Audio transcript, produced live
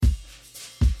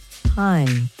Hi,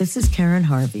 this is Karen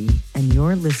Harvey, and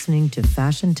you're listening to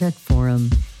Fashion Tech Forum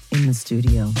in the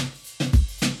studio.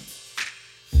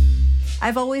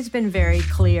 I've always been very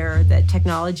clear that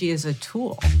technology is a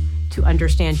tool to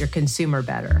understand your consumer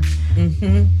better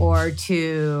or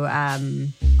to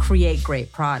create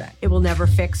great product. It will never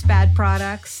fix bad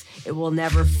products. It will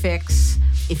never fix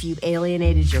if you've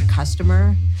alienated your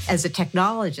customer. As a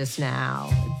technologist now,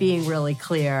 being really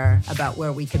clear about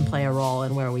where we can play a role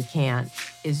and where we can't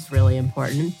is really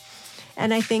important.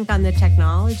 And I think on the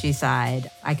technology side,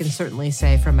 I can certainly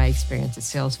say from my experience at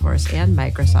Salesforce and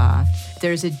Microsoft,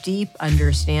 there's a deep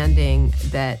understanding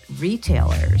that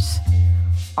retailers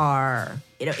are,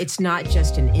 it's not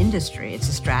just an industry, it's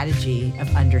a strategy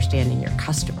of understanding your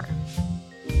customer.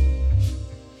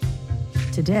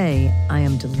 Today, I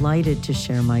am delighted to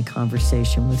share my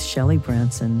conversation with Shelley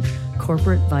Branson,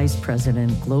 Corporate Vice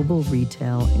President, Global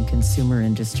Retail and Consumer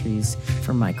Industries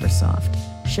for Microsoft.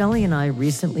 Shelley and I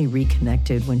recently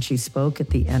reconnected when she spoke at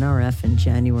the NRF in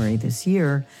January this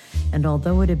year, and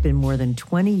although it had been more than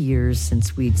 20 years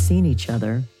since we'd seen each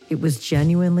other, it was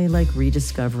genuinely like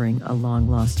rediscovering a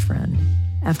long-lost friend.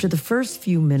 After the first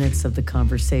few minutes of the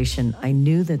conversation, I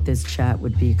knew that this chat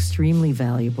would be extremely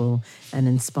valuable and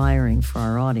inspiring for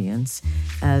our audience,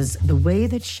 as the way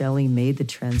that Shelley made the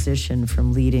transition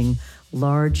from leading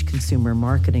large consumer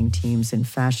marketing teams in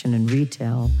fashion and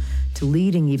retail to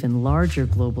leading even larger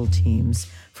global teams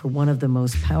for one of the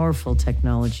most powerful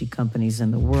technology companies in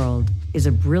the world is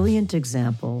a brilliant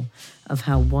example of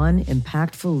how one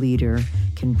impactful leader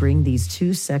can bring these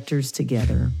two sectors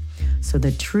together so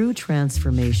that true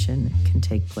transformation can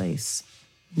take place.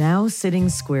 Now sitting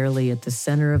squarely at the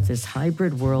center of this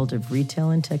hybrid world of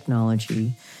retail and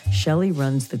technology, Shelley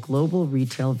runs the global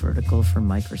retail vertical for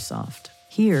Microsoft.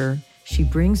 Here, she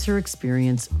brings her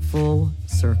experience full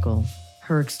circle.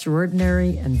 Her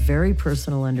extraordinary and very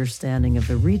personal understanding of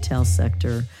the retail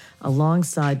sector,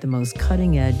 alongside the most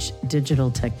cutting-edge digital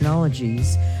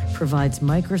technologies, provides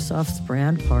Microsoft's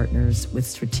brand partners with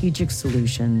strategic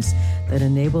solutions that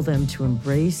enable them to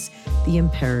embrace the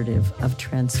imperative of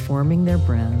transforming their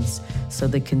brands so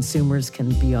that consumers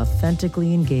can be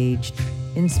authentically engaged,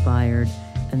 inspired,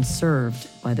 and served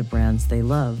by the brands they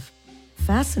love.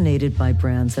 Fascinated by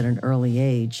brands at an early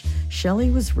age,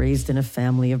 Shelley was raised in a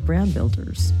family of brand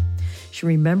builders. She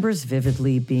remembers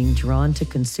vividly being drawn to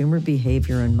consumer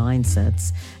behavior and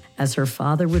mindsets as her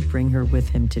father would bring her with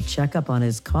him to check up on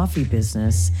his coffee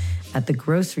business at the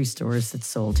grocery stores that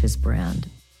sold his brand.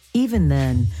 Even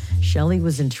then, Shelley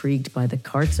was intrigued by the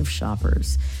carts of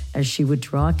shoppers as she would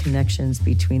draw connections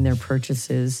between their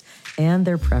purchases and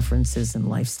their preferences and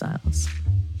lifestyles.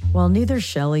 While neither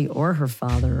Shelley or her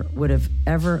father would have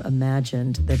ever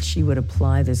imagined that she would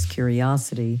apply this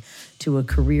curiosity to a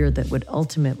career that would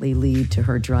ultimately lead to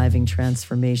her driving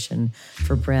transformation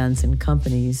for brands and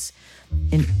companies,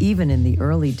 and even in the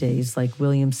early days like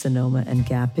Williams-Sonoma and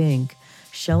Gap Inc.,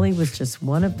 Shelley was just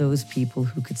one of those people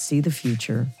who could see the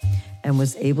future and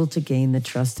was able to gain the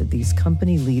trust of these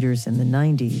company leaders in the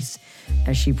 90s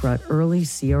as she brought early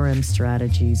CRM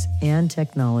strategies and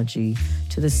technology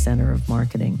to the center of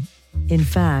marketing. In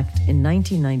fact, in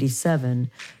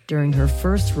 1997, during her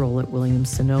first role at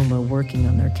Williams-Sonoma working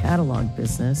on their catalog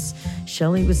business,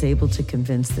 Shelley was able to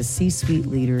convince the C-suite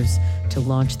leaders to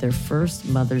launch their first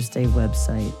Mother's Day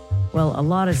website. Well, a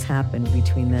lot has happened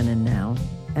between then and now.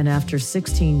 And after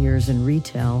 16 years in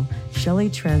retail, Shelley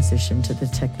transitioned to the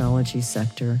technology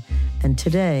sector. And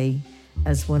today,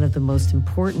 as one of the most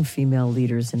important female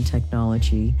leaders in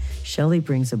technology, Shelley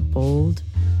brings a bold,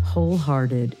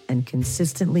 wholehearted, and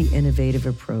consistently innovative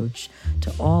approach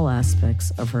to all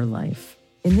aspects of her life.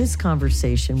 In this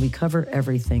conversation, we cover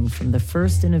everything from the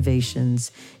first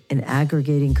innovations in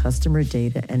aggregating customer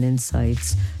data and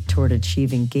insights toward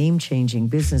achieving game-changing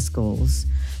business goals,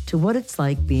 to what it's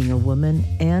like being a woman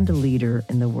and a leader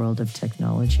in the world of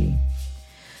technology.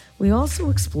 We also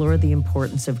explore the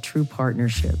importance of true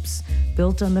partnerships,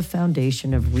 built on the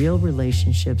foundation of real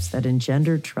relationships that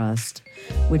engender trust,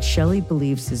 which Shelley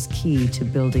believes is key to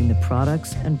building the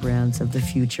products and brands of the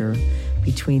future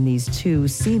between these two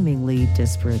seemingly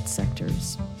disparate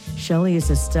sectors. Shelley is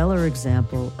a stellar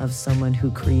example of someone who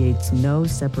creates no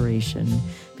separation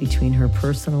between her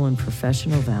personal and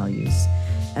professional values,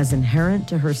 as inherent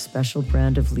to her special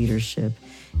brand of leadership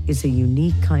is a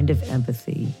unique kind of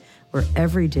empathy where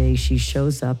every day she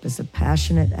shows up as a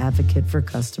passionate advocate for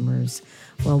customers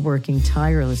while working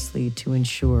tirelessly to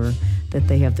ensure that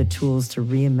they have the tools to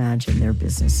reimagine their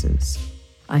businesses.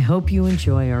 I hope you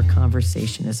enjoy our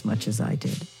conversation as much as I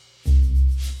did.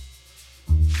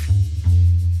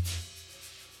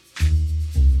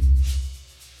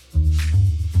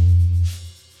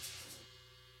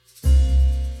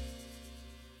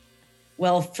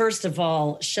 Well, first of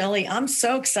all, Shelley, I'm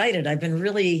so excited. I've been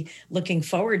really looking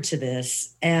forward to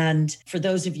this. And for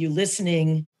those of you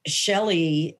listening,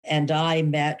 Shelley and I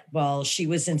met while she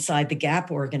was inside the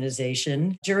Gap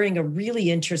organization during a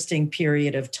really interesting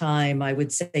period of time, I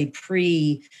would say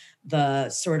pre the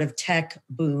sort of tech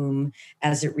boom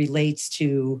as it relates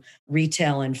to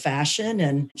retail and fashion.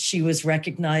 And she was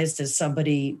recognized as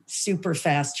somebody super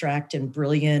fast tracked and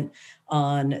brilliant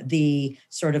on the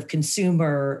sort of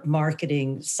consumer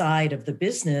marketing side of the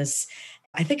business.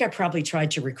 I think I probably tried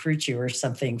to recruit you or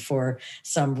something for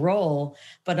some role,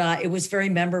 but it was very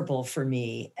memorable for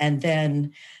me. And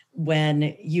then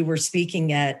when you were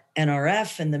speaking at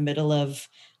NRF in the middle of,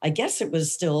 I guess it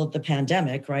was still the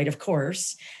pandemic, right? Of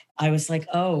course. I was like,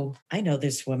 oh, I know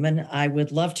this woman. I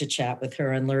would love to chat with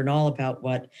her and learn all about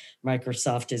what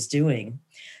Microsoft is doing.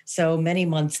 So many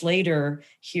months later,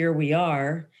 here we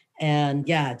are. And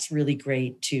yeah, it's really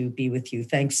great to be with you.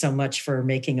 Thanks so much for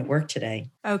making it work today.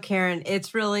 Oh, Karen,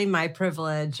 it's really my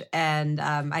privilege. And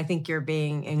I think you're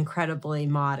being incredibly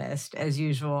modest, as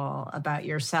usual, about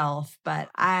yourself. But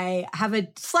I have a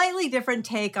slightly different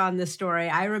take on the story.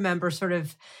 I remember sort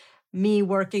of me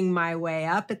working my way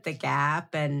up at the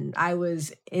Gap, and I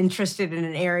was interested in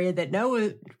an area that no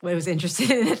one was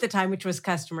interested in at the time, which was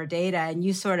customer data. And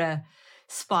you sort of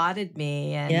spotted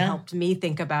me and helped me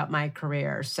think about my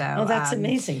career. So that's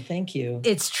amazing. Thank you.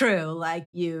 It's true. Like,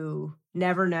 you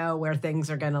never know where things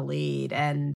are going to lead.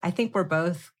 And I think we're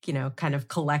both, kind of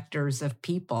collectors of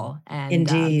people. And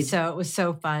indeed. So it was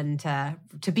so fun to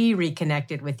be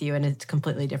reconnected with you in a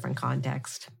completely different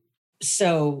context.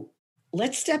 So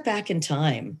let's step back in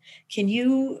time.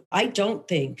 I don't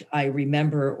think I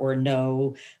remember or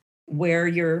know where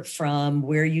you're from,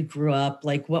 where you grew up,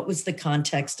 like what was the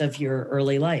context of your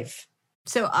early life?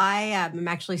 So I am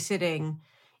actually sitting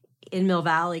in Mill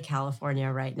Valley, California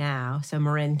right now, so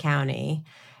Marin County.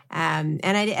 And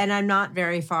I'm not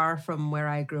very far from where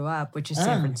I grew up, which is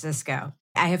San Francisco.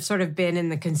 I have sort of been in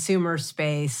the consumer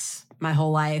space my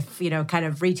whole life, kind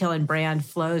of retail and brand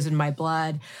flows in my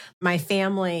blood. My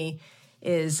family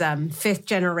is fifth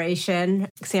generation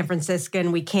San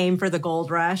Franciscan. We came for the gold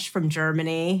rush from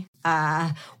Germany.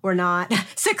 We're not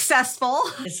successful.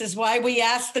 This is why we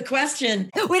asked the question.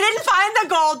 We didn't find the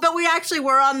gold, but we actually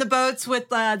were on the boats with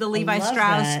the Levi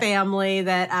Strauss family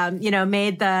that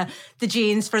made the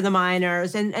jeans for the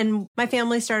miners. And my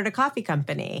family started a coffee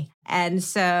company. And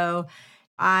so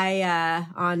I,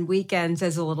 on weekends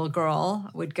as a little girl,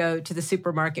 would go to the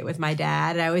supermarket with my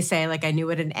dad. And I always say, I knew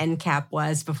what an end cap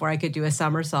was before I could do a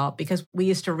somersault, because we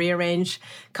used to rearrange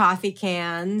coffee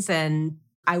cans and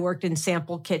I worked in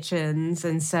sample kitchens.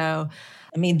 And so,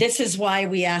 this is why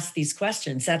we ask these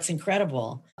questions. That's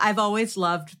incredible. I've always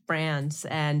loved brands,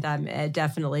 and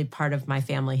definitely part of my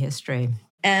family history.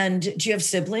 And do you have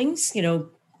siblings?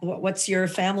 What's your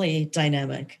family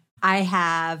dynamic? I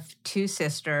have two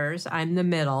sisters. I'm the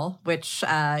middle, which,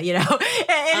 I'm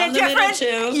the middle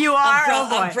too. You are?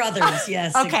 Of brothers,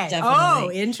 yes. Okay. Definitely.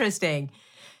 Oh, interesting.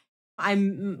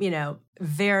 I'm,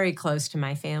 very close to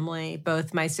my family.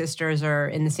 Both my sisters are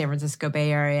in the San Francisco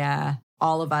Bay Area.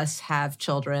 All of us have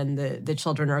children. The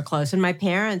children are close. And my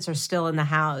parents are still in the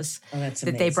house. Oh, that's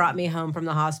amazing. That they brought me home from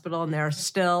the hospital, and they're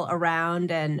still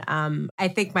around. And I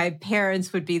think my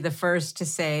parents would be the first to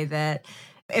say that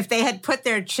if they had put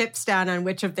their chips down on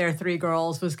which of their three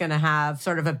girls was going to have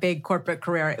sort of a big corporate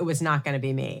career, it was not going to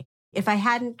be me. If I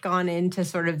hadn't gone into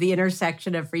sort of the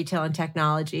intersection of retail and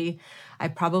technology, I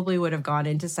probably would have gone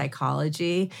into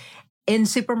psychology. In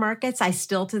supermarkets, I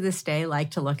still to this day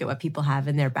like to look at what people have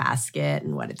in their basket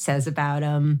and what it says about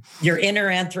them. Your inner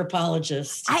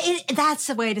anthropologist. That's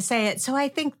the way to say it. So I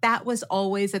think that was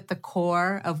always at the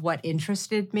core of what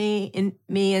interested me.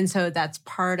 And so that's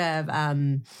part of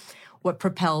what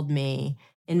propelled me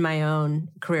in my own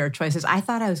career choices. I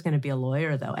thought I was going to be a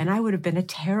lawyer, though, and I would have been a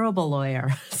terrible lawyer.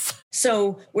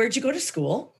 So where'd you go to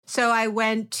school? So I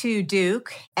went to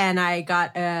Duke, and I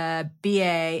got a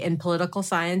BA in political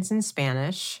science and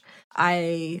Spanish.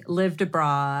 I lived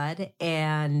abroad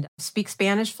and speak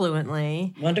Spanish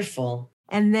fluently. Wonderful.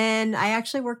 And then I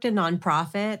actually worked in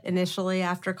nonprofit initially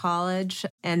after college.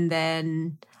 And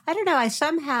then, I don't know, I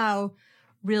somehow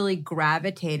really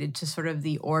gravitated to sort of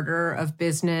the order of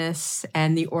business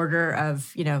and the order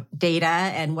of, data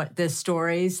and what the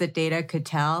stories that data could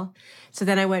tell. So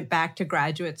then I went back to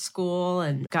graduate school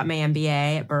and got my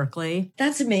MBA at Berkeley.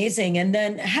 That's amazing. And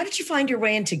then how did you find your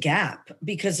way into Gap?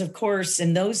 Because of course,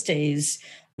 in those days,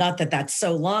 not that that's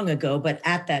so long ago, but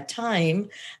at that time,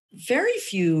 very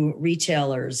few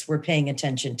retailers were paying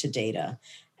attention to data.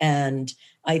 And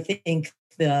I think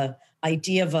the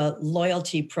idea of a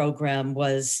loyalty program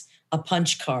was a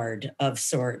punch card of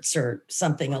sorts or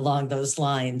something along those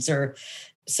lines, or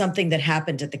something that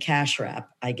happened at the cash wrap,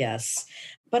 I guess.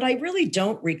 But I really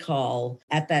don't recall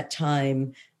at that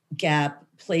time Gap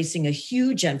placing a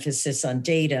huge emphasis on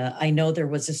data. I know there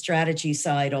was a strategy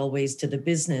side always to the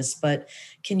business, but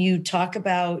can you talk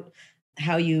about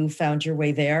how you found your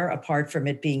way there, apart from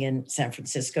it being in San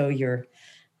Francisco, your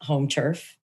home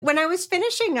turf? When I was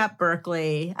finishing up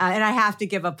Berkeley, and I have to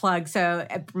give a plug, so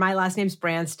my last name's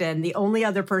Branston. The only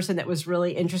other person that was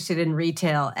really interested in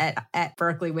retail at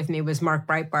Berkeley with me was Mark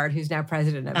Breitbart, who's now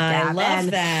president of Gap. I love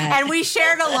that. And we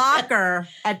shared a locker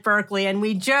at Berkeley, and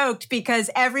we joked because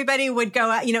everybody would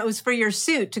go out, it was for your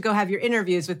suit to go have your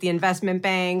interviews with the investment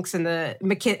banks and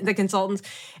the consultants.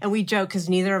 And we joked because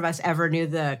neither of us ever knew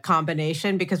the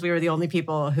combination because we were the only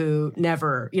people who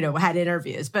never, had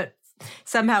interviews. But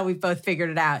somehow we've both figured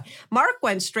it out. Mark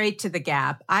went straight to the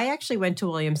Gap. I actually went to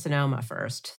Williams-Sonoma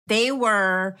first. They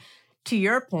were, to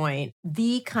your point,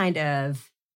 the kind of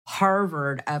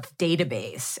Harvard of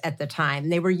database at the time.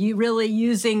 They were really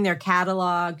using their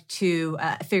catalog to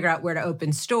figure out where to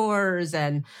open stores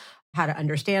and how to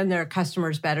understand their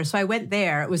customers better. So I went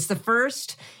there. It was the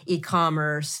first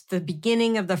e-commerce, the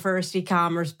beginning of the first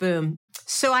e-commerce boom.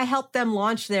 So I helped them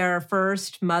launch their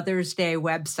first Mother's Day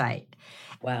website.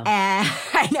 Wow. And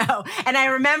I know. And I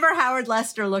remember Howard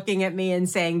Lester looking at me and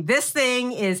saying, this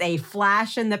thing is a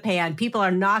flash in the pan. People are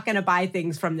not going to buy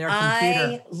things from their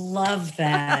computer. I love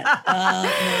that.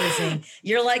 Amazing.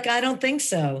 You're like, I don't think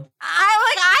so.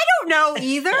 I don't know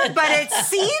either, but it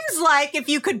seems like if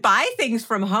you could buy things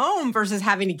from home versus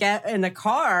having to get in the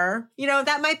car,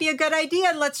 that might be a good idea.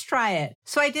 And let's try it.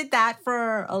 So I did that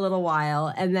for a little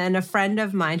while. And then a friend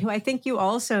of mine, who I think you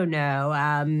also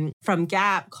know from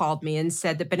Gap, called me and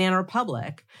said that Banana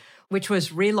Republic, which was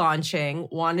relaunching,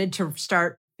 wanted to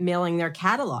start mailing their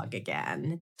catalog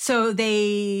again. So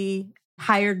they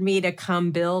hired me to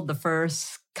come build the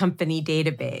first company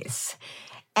database.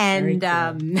 And,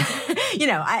 cool.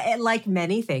 I, like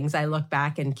many things, I look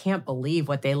back and can't believe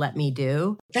what they let me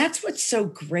do. That's what's so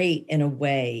great in a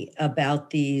way about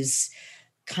these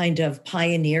kind of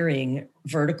pioneering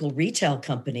vertical retail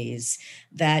companies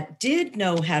that did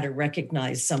know how to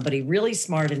recognize somebody really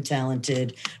smart and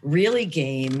talented, really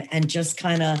game, and just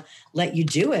kind of let you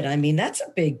do it. I mean, that's a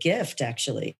big gift,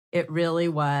 actually. It really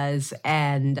was.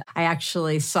 And I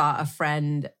actually saw a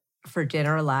friend for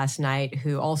dinner last night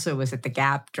who also was at the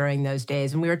Gap during those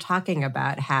days. And we were talking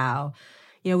about how,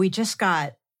 we just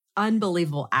got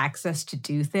unbelievable access to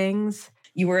do things.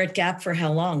 You were at Gap for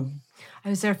how long? I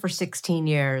was there for 16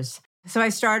 years. So I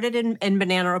started in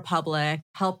Banana Republic,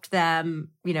 helped them,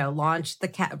 relaunch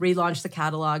the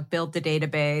catalog, build the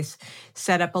database,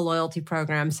 set up a loyalty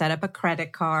program, set up a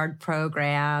credit card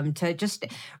program to just,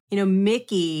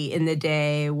 Mickey in the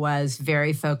day was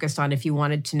very focused on if you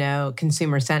wanted to know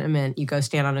consumer sentiment, you go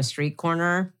stand on a street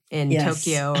corner in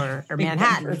Tokyo or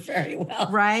Manhattan. Very well.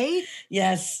 Right?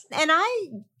 Yes. And I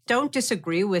don't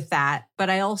disagree with that. But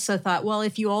I also thought, well,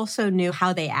 if you also knew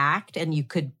how they act and you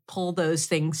could pull those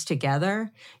things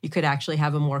together, you could actually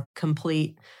have a more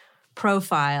complete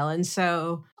profile. And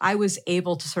so I was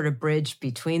able to sort of bridge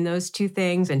between those two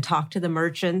things and talk to the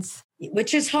merchants.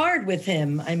 Which is hard with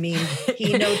him. I mean,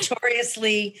 he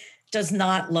notoriously does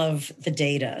not love the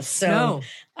data. So no.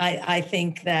 I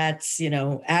think that's,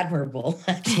 admirable.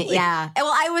 Actually. Yeah.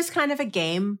 Well, I was kind of a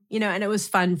game, and it was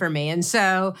fun for me. And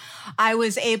so I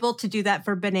was able to do that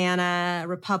for Banana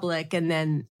Republic. And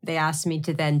then they asked me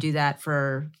to then do that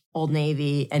for Old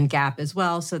Navy and Gap as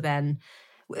well. So then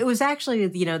it was actually,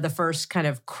 the first kind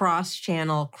of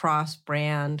cross-channel,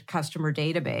 cross-brand customer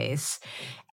database.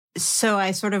 So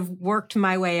I sort of worked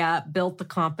my way up, built the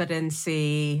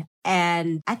competency,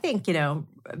 and I think,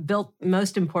 built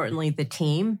most importantly the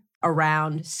team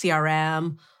around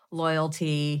CRM,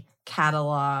 loyalty,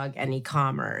 catalog, and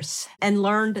e-commerce, and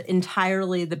learned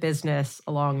entirely the business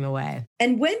along the way.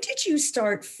 And when did you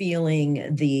start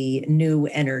feeling the new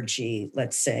energy,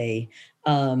 let's say,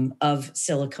 of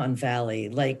Silicon Valley?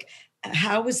 Like,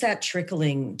 how was that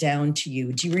trickling down to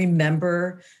you? Do you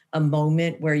remember a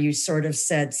moment where you sort of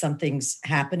said something's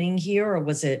happening here, or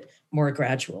was it more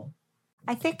gradual?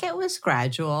 I think it was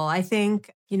gradual. I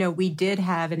think, we did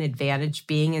have an advantage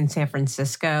being in San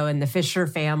Francisco, and the Fisher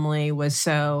family was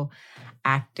so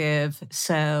active.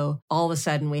 So all of a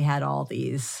sudden we had all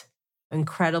these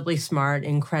incredibly smart,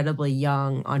 incredibly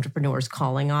young entrepreneurs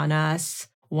calling on us,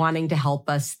 wanting to help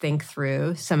us think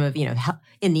through some of,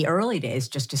 in the early days,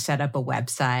 just to set up a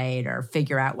website or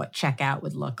figure out what checkout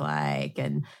would look like.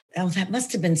 And that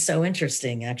must have been so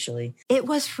interesting, actually. It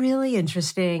was really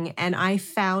interesting. And I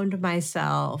found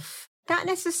myself not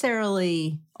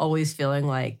necessarily always feeling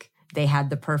like they had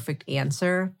the perfect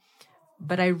answer.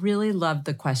 But I really loved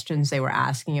the questions they were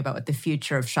asking about what the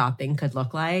future of shopping could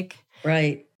look like.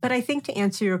 Right. But I think to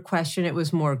answer your question, it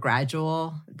was more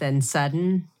gradual than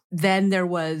sudden. Then there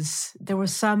was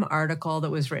some article that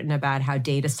was written about how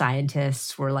data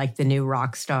scientists were like the new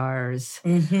rock stars.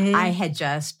 Mm-hmm. I had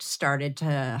just started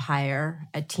to hire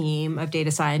a team of data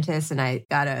scientists, and I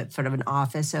got a sort of an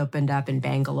office opened up in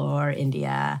Bangalore,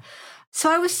 India.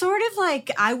 So I was sort of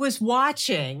like, I was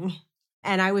watching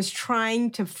and I was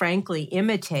trying to frankly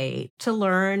imitate, to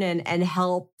learn and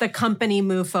help the company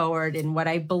move forward in what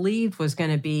I believed was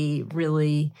going to be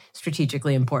really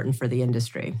strategically important for the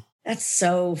industry. That's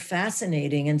so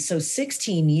fascinating. And so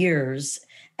 16 years,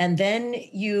 and then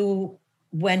you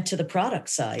went to the product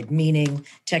side, meaning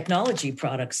technology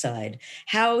product side.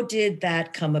 How did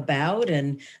that come about?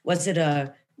 And was it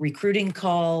a recruiting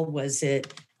call? Was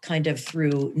it kind of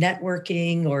through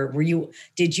networking, or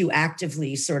did you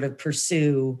actively sort of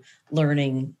pursue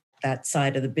learning that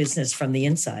side of the business from the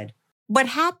inside? What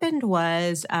happened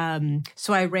was,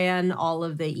 so I ran all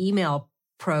of the email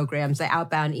programs, the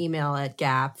outbound email at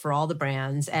Gap for all the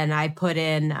brands. And I put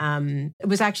in, it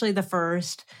was actually the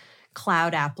first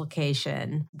cloud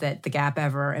application that the Gap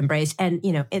ever embraced. And,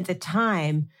 at the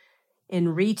time in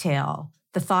retail,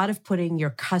 the thought of putting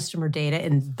your customer data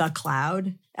in the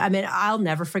cloud, I mean, I'll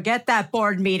never forget that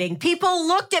board meeting. People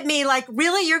looked at me like,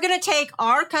 really? You're going to take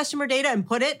our customer data and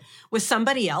put it with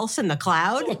somebody else in the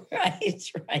cloud?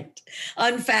 Right.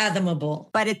 Unfathomable.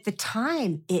 But at the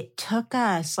time, it took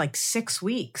us like 6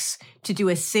 weeks to do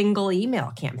a single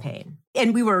email campaign.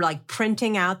 And we were like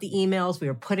printing out the emails. We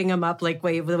were putting them up like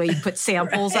the way you put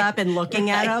samples up and looking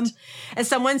at them. And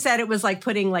someone said it was like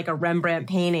putting like a Rembrandt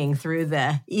painting through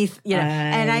the,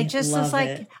 and I just was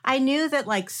like, I knew that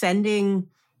like sending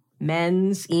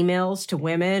men's emails to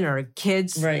women or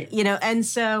kids, right. And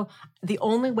so the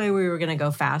only way we were going to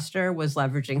go faster was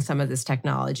leveraging some of this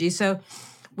technology. So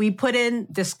we put in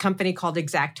this company called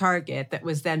ExactTarget that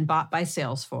was then bought by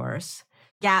Salesforce.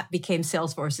 Gap became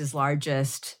Salesforce's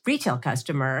largest retail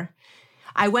customer.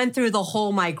 I went through the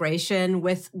whole migration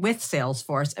with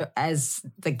Salesforce as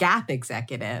the Gap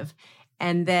executive.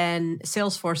 And then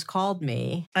Salesforce called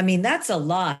me. I mean, that's a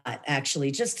lot, actually,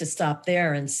 just to stop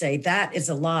there and say that is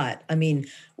a lot. I mean,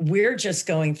 we're just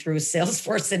going through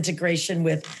Salesforce integration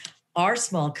with our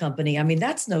small company. I mean,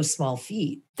 that's no small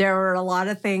feat. There were a lot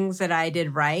of things that I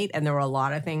did right, and there were a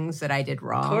lot of things that I did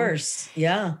wrong. Of course,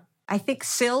 yeah. I think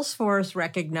Salesforce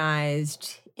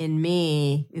recognized in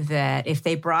me that if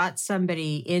they brought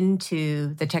somebody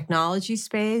into the technology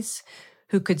space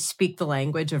who could speak the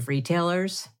language of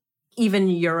retailers, even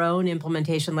your own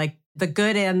implementation, like the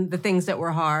good and the things that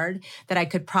were hard, that I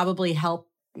could probably help,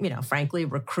 frankly,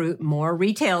 recruit more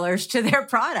retailers to their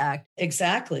product.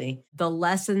 Exactly. The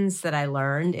lessons that I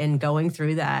learned in going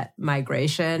through that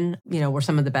migration, were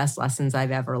some of the best lessons I've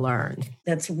ever learned.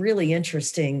 That's really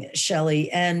interesting,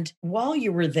 Shelley. And while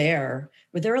you were there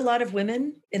a lot of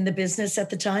women in the business at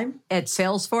the time? At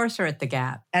Salesforce or at the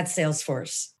Gap? At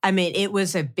Salesforce. I mean, it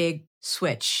was a big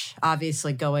switch,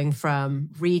 obviously, going from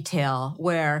retail,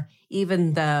 where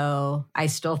even though I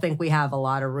still think we have a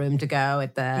lot of room to go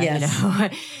at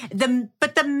the,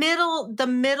 but the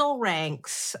middle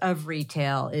ranks of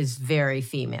retail is very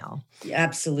female. It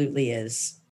absolutely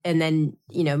is. And then,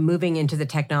 moving into the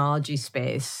technology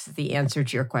space, the answer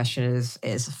to your question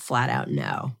is flat out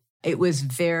no. It was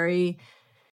very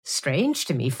strange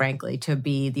to me, frankly, to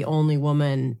be the only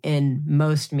woman in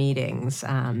most meetings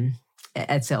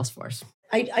at Salesforce.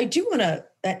 I do want to,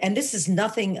 and this is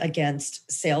nothing against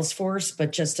Salesforce,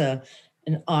 but just an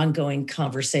ongoing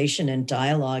conversation and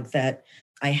dialogue that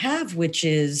I have, which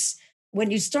is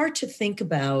when you start to think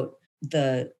about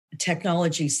the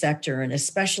technology sector, and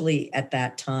especially at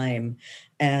that time,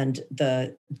 and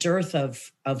the dearth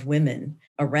of women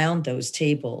around those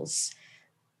tables,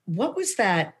 what was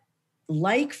that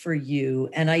like for you?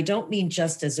 And I don't mean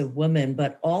just as a woman,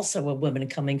 but also a woman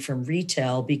coming from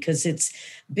retail, because it's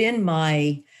been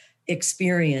my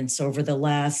experience over the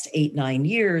last 8-9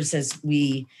 years as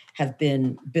we have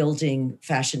been building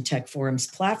Fashion Tech Forum's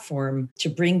platform to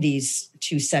bring these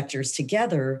two sectors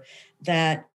together,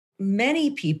 that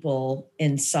many people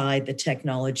inside the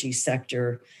technology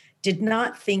sector did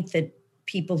not think that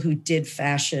people who did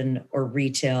fashion or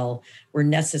retail were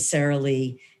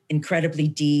necessarily incredibly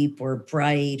deep or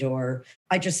bright, or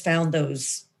I just found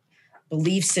those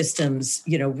belief systems,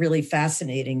 really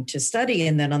fascinating to study.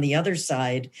 And then on the other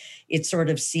side, it sort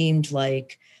of seemed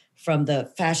like from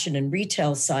the fashion and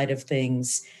retail side of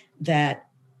things that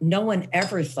no one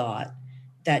ever thought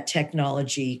that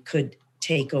technology could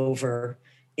take over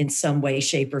in some way,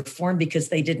 shape, or form because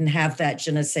they didn't have that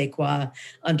je ne sais quoi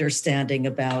understanding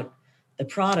about the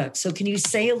product. So can you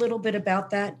say a little bit about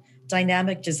that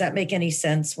dynamic? Does that make any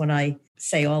sense when I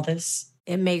say all this?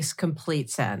 It makes complete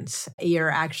sense. You're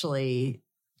actually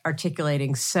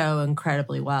articulating so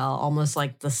incredibly well, almost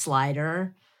like the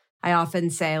slider. I often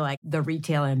say like the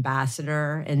retail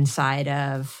ambassador inside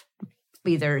of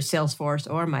either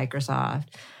Salesforce or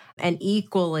Microsoft. And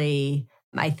equally,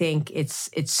 I think it's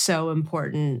so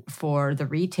important for the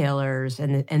retailers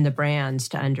and the brands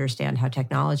to understand how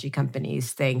technology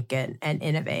companies think and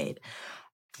innovate.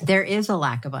 There is a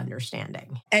lack of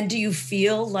understanding. And do you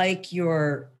feel like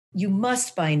you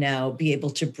must by now be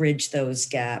able to bridge those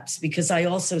gaps? Because I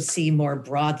also see more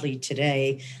broadly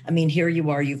today. I mean, here you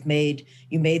are, you made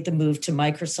the move to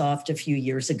Microsoft a few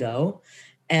years ago,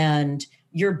 and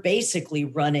you're basically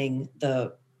running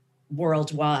the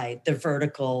worldwide, the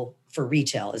vertical for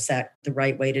retail. Is that the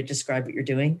right way to describe what you're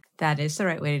doing? That is the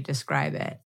right way to describe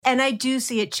it. And I do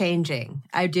see it changing.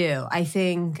 I do. I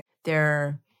think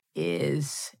there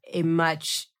is a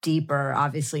much deeper,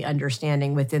 obviously,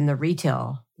 understanding within the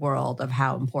retail world of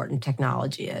how important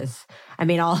technology is. I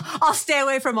mean, I'll stay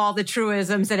away from all the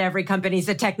truisms that every company's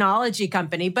a technology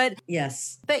company, but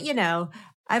yes. But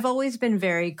I've always been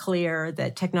very clear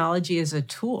that technology is a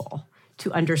tool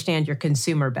to understand your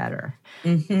consumer better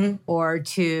or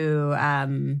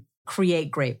to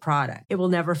create great product. It will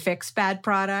never fix bad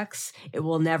products. It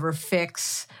will never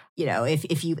fix,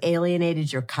 if you've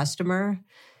alienated your customer.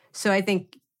 So I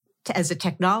think as a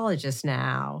technologist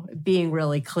now, being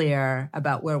really clear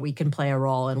about where we can play a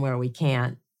role and where we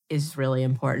can't is really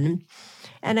important.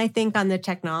 And I think on the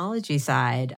technology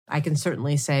side, I can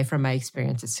certainly say from my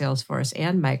experience at Salesforce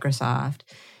and Microsoft,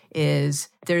 is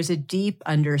there's a deep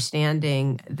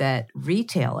understanding that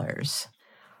retailers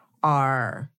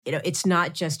are, it's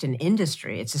not just an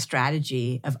industry, it's a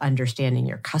strategy of understanding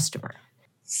your customer.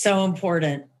 So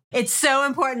important. It's so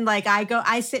important. Like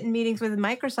I sit in meetings with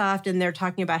Microsoft and they're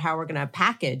talking about how we're going to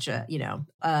package a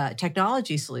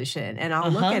technology solution. And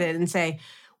I'll look at it and say,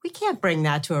 we can't bring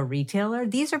that to a retailer.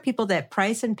 These are people that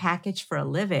price and package for a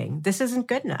living. This isn't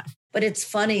good enough. But it's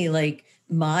funny, like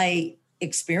my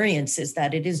experience is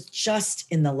that it is just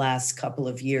in the last couple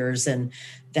of years and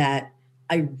that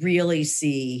I really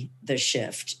see the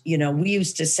shift. We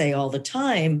used to say all the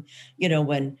time,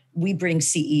 when we bring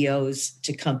CEOs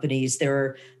to companies,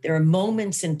 there are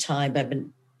moments in time, I've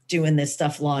been doing this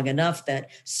stuff long enough, that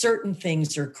certain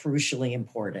things are crucially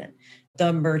important.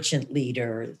 The merchant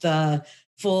leader, the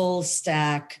full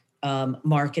stack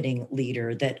marketing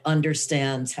leader that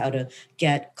understands how to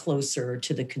get closer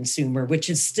to the consumer, which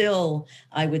is still,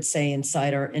 I would say,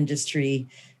 inside our industry,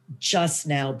 just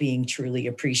now being truly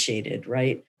appreciated,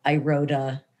 right? I wrote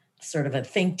a sort of a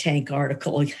think tank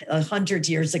article 100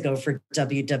 years ago for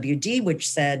WWD, which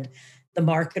said the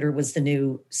marketer was the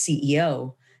new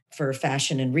CEO for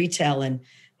fashion and retail, and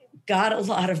got a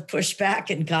lot of pushback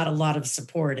and got a lot of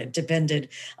support. It depended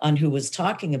on who was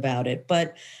talking about it.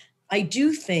 But I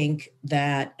do think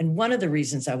that, and one of the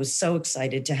reasons I was so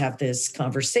excited to have this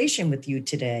conversation with you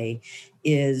today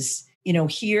is,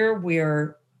 here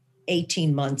we're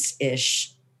 18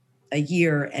 months-ish, a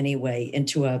year anyway,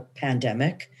 into a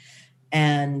pandemic.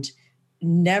 And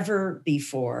never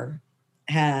before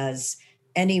has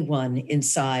anyone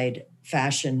inside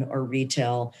fashion or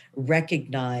retail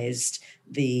recognized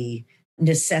the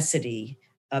necessity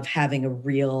of having a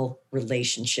real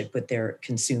relationship with their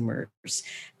consumers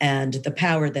and the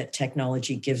power that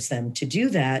technology gives them to do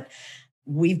that.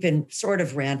 We've been sort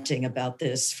of ranting about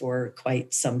this for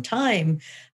quite some time,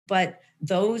 but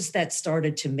those that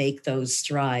started to make those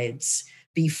strides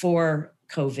before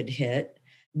COVID hit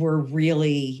were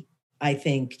really, I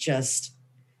think, just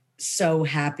so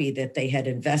happy that they had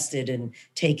invested and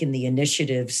taken the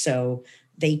initiative so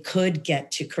they could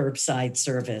get to curbside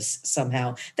service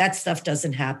somehow. That stuff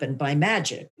doesn't happen by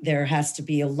magic. There has to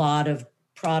be a lot of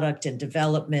product and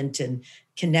development and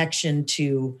connection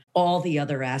to all the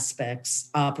other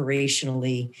aspects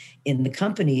operationally in the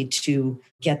company to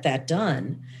get that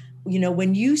done.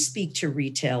 When you speak to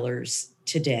retailers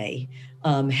today,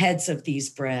 heads of these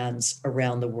brands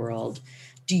around the world,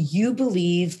 do you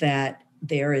believe that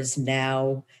there is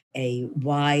now a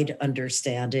wide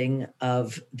understanding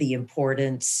of the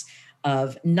importance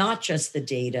of not just the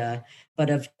data, but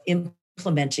of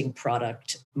implementing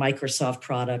product, Microsoft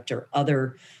product or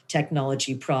other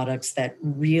technology products that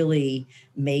really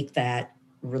make that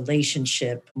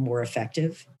relationship more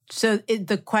effective? So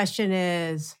the question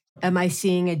is, am I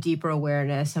seeing a deeper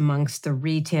awareness amongst the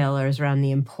retailers around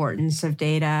the importance of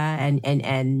data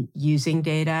and using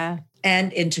data?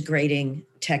 And integrating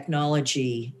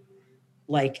technology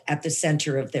like at the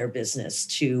center of their business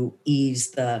to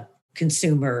ease the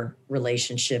consumer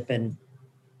relationship and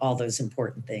all those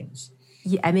important things?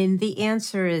 Yeah, I mean, the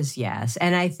answer is yes.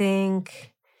 And I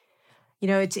think,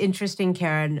 it's interesting,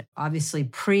 Karen, obviously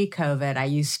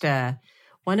pre-COVID,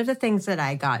 one of the things that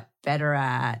I got better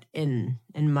at in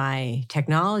my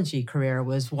technology career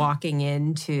was walking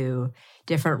into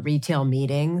different retail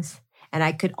meetings. And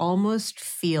I could almost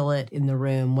feel it in the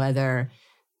room, whether,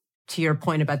 to your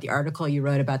point about the article you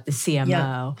wrote about the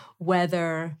CMO,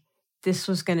 whether this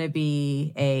was going to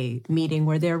be a meeting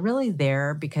where they're really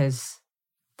there because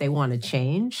they want to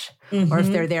change, or if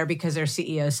they're there because their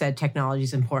CEO said technology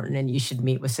is important and you should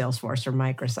meet with Salesforce or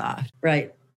Microsoft.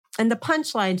 Right. And the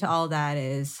punchline to all that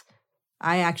is,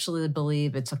 I actually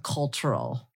believe it's a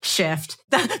cultural shift.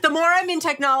 The more I'm in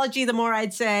technology, the more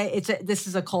I'd say this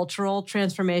is a cultural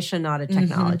transformation, not a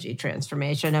technology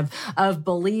transformation of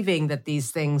believing that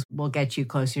these things will get you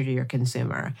closer to your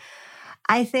consumer.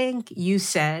 I think you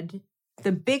said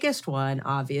the biggest one,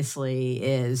 obviously,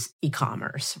 is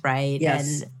e-commerce, right?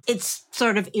 Yes. And it's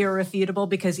sort of irrefutable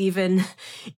because even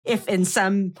if in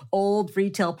some old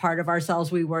retail part of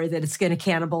ourselves, we worry that it's going to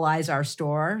cannibalize our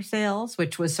store sales,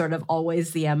 which was sort of always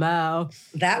the MO.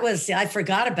 I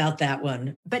forgot about that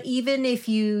one. But even if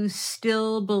you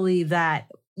still believe that,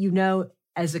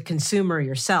 as a consumer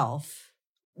yourself,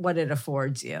 what it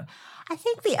affords you. I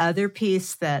think the other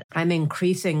piece that I'm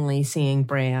increasingly seeing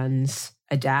brands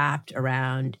adapt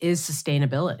around is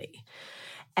sustainability.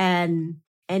 And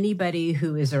anybody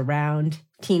who is around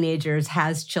teenagers,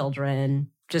 has children,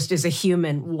 just as a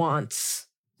human, wants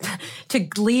to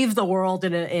leave the world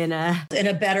in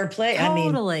a better place.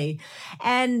 Totally.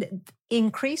 And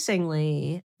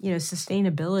increasingly,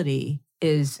 sustainability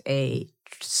is a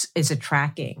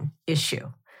tracking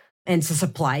issue. And it's a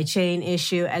supply chain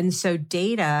issue. And so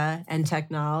data and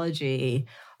technology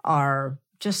are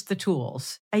just the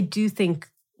tools. I do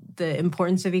think the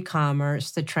importance of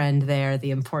e-commerce, the trend there, the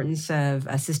importance of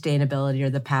sustainability or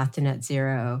the path to net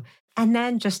zero, and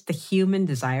then just the human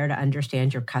desire to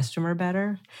understand your customer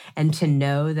better and to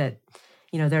know that,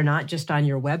 they're not just on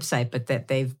your website, but that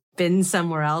they've been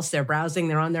somewhere else, they're browsing,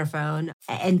 they're on their phone,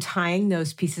 and tying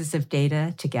those pieces of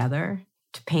data together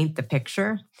to paint the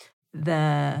picture.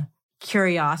 The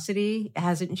curiosity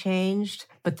hasn't changed,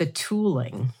 but the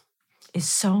tooling is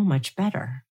so much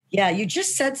better. Yeah, you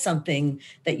just said something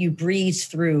that you breezed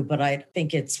through, but I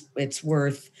think it's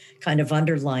worth kind of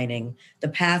underlining: the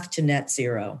path to net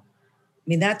zero. I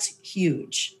mean, that's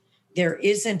huge. There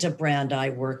isn't a brand I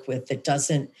work with that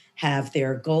doesn't have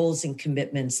their goals and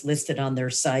commitments listed on their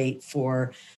site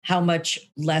for how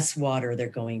much less water they're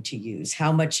going to use,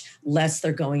 how much less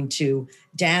they're going to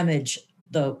damage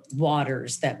the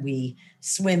waters that we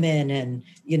swim in and,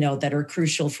 that are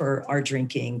crucial for our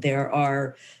drinking. There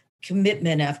are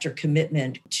commitment after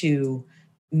commitment to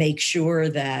make sure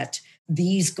that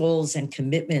these goals and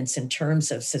commitments in terms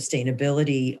of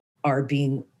sustainability are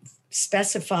being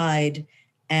specified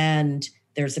and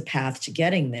there's a path to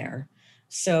getting there.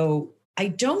 So I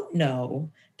don't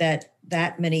know that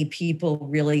many people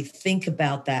really think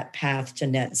about that path to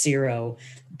net zero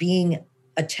being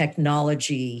a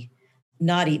technology,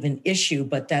 not even issue,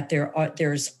 but that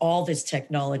there's all this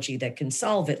technology that can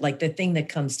solve it. Like the thing that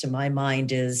comes to my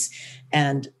mind is,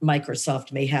 and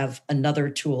Microsoft may have another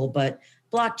tool, but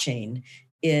blockchain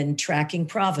in tracking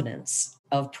provenance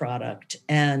of product,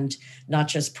 and not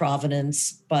just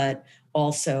provenance, but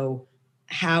also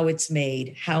how it's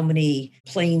made, how many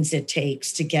planes it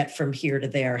takes to get from here to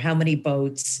there, how many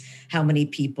boats, how many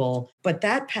people. But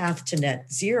that path to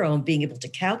net zero and being able to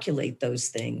calculate those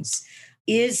things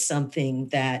is something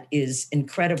that is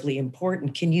incredibly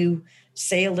important. Can you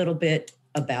say a little bit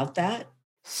about that?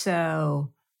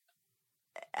 So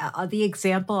the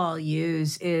example I'll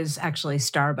use is actually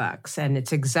Starbucks, and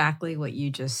it's exactly what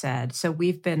you just said. So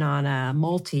we've been on a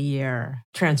multi-year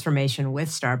transformation with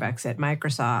Starbucks at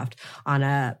Microsoft on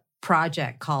a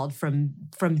project called From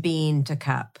Bean to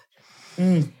Cup.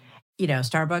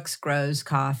 Starbucks grows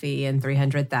coffee in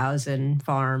 300,000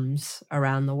 farms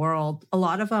around the world. A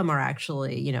lot of them are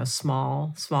actually,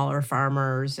 smaller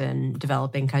farmers in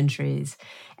developing countries,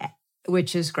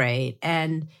 which is great.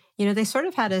 And they sort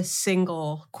of had a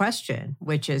single question,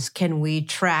 which is, can we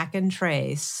track and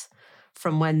trace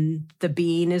from when the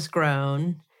bean is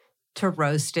grown to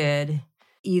roasted,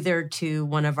 either to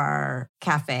one of our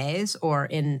cafes or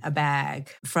in a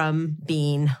bag, from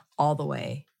bean all the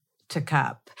way to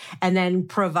cup, and then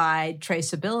provide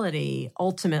traceability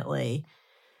ultimately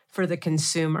for the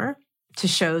consumer to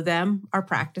show them our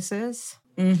practices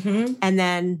And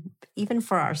then even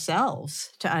for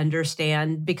ourselves to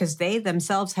understand, because they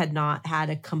themselves had not had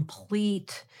a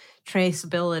complete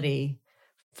traceability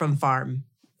from farm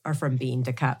or from bean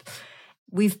to cup.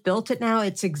 We've built it now.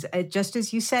 It's just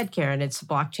as you said, Karen, it's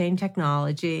blockchain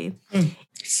technology.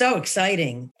 So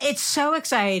exciting. It's so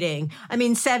exciting. I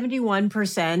mean,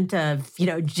 71% of,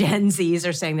 Gen Zs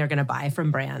are saying they're going to buy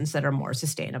from brands that are more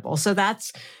sustainable. So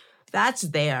that's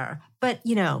there. But,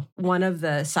 one of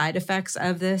the side effects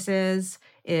of this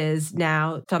is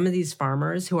now some of these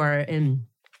farmers who are in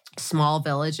small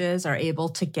villages are able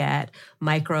to get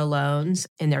micro loans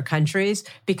in their countries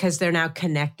because they're now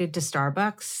connected to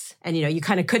Starbucks. And, you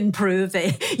kind of couldn't prove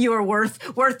that you were worth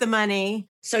the money.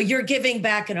 So you're giving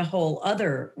back in a whole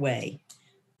other way.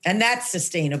 And that's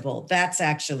sustainable. That's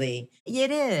actually...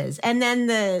 It is. And then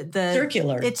the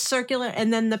circular. It's circular.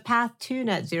 And then the path to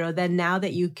net zero, then now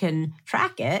that you can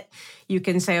track it, you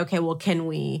can say, okay, well,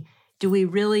 do we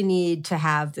really need to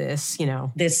have this,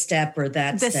 this step or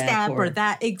that step? This step or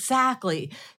that.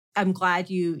 Exactly. I'm glad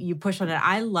you push on it.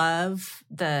 I love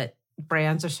that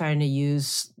brands are starting to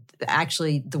use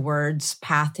actually the words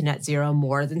path to net zero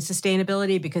more than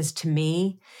sustainability, because to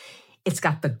me, it's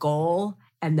got the goal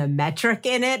and the metric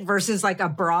in it versus like a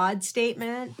broad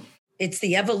statement. It's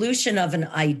the evolution of an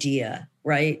idea,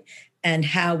 right? And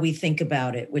how we think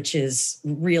about it, which is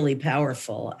really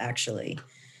powerful, actually.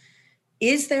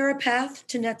 Is there a path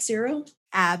to net zero?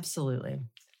 Absolutely.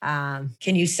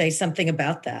 Can you say something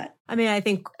about that? I mean, I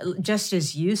think just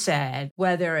as you said,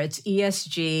 whether it's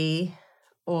ESG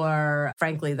or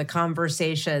frankly, the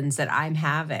conversations that I'm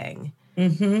having,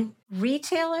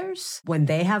 retailers, when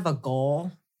they have a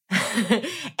goal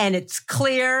and it's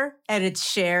clear and it's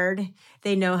shared,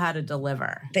 they know how to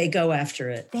deliver. They go after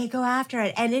it.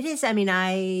 And it is, I mean,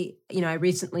 I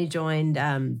recently joined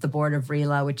the board of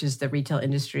RILA, which is the Retail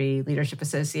Industry Leadership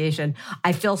Association.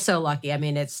 I feel so lucky. I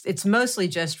mean, it's mostly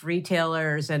just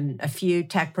retailers and a few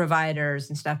tech providers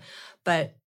and stuff.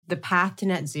 But the path to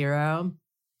net zero,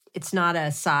 it's not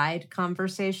a side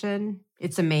conversation.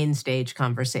 It's a main stage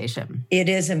conversation. It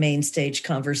is a main stage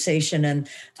conversation. And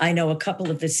I know a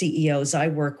couple of the CEOs I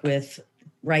work with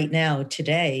right now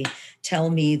today tell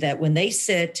me that when they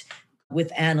sit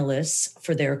with analysts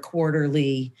for their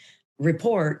quarterly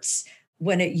reports,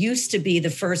 when it used to be the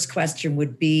first question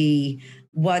would be,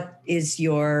 what is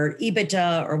your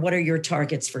EBITDA, or what are your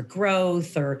targets for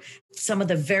growth? Or some of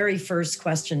the very first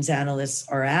questions analysts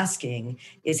are asking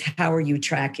is, how are you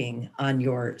tracking on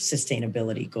your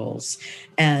sustainability goals?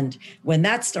 And when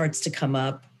that starts to come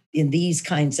up in these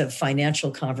kinds of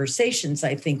financial conversations,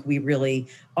 I think we really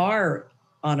are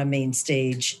on a main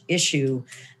stage issue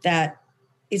that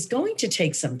is going to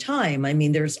take some time. I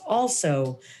mean, there's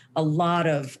also a lot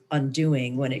of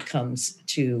undoing when it comes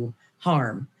to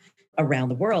harm around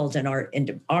the world, and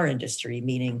our industry,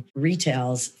 meaning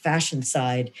retail's fashion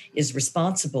side, is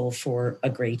responsible for a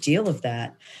great deal of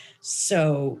that.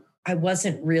 So I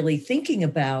wasn't really thinking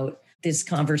about this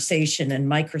conversation and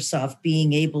Microsoft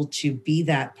being able to be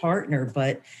that partner,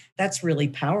 but that's really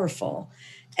powerful.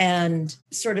 And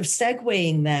sort of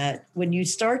segueing that, when you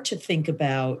start to think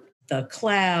about the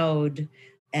cloud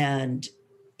and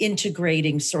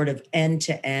integrating sort of end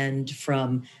to end,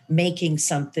 from making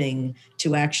something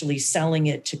to actually selling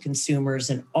it to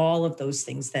consumers and all of those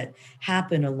things that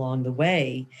happen along the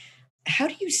way, how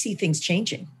do you see things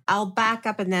changing? I'll back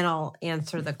up and then I'll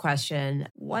answer the question.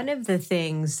 One of the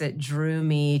things that drew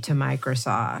me to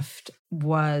Microsoft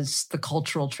was the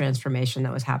cultural transformation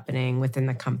that was happening within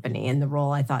the company and the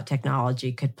role I thought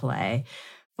technology could play.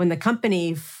 When the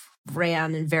company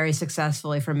ran very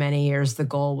successfully for many years, the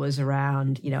goal was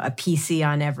around, a PC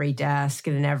on every desk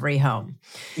and in every home.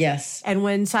 Yes. And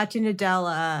when Satya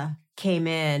Nadella came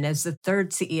in as the third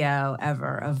CEO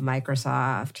ever of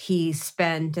Microsoft,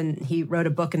 he wrote a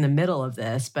book in the middle of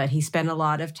this, but he spent a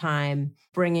lot of time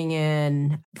bringing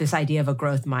in this idea of a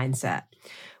growth mindset.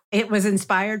 It was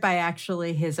inspired by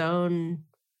actually his own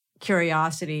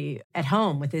curiosity at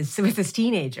home with his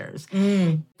teenagers.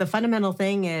 The fundamental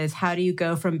thing is, how do you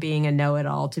go from being a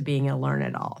know-it-all to being a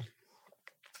learn-it-all?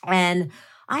 And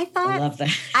I thought, I love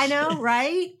that. I know,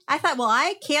 right? I thought, well,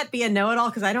 I can't be a know-it-all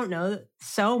because I don't know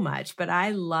so much, but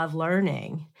I love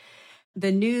learning.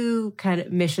 The new kind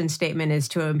of mission statement is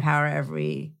to empower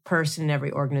every person,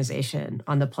 every organization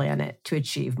on the planet to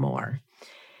achieve more.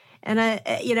 And and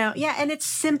it's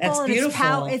simple. That's and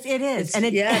beautiful. It is,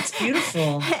 it's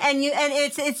beautiful. and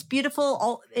it's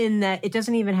beautiful in that it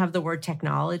doesn't even have the word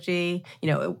technology.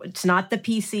 It's not the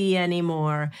PC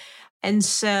anymore. And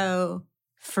so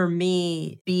for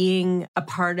me, being a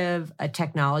part of a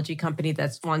technology company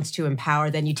that wants to empower,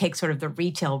 then you take sort of the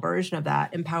retail version of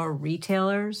that, empower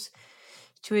retailers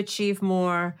to achieve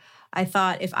more. I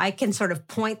thought if I can sort of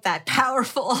point that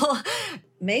powerful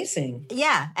Amazing.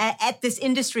 Yeah, at this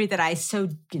industry that I so,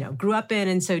 grew up in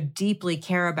and so deeply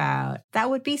care about,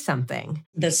 that would be something.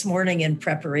 This morning in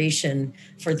preparation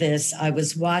for this, I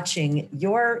was watching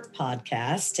your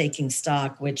podcast, Taking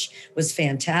Stock, which was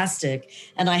fantastic.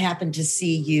 And I happened to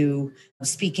see you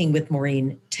speaking with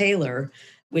Maureen Taylor,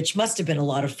 which must have been a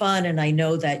lot of fun. And I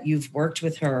know that you've worked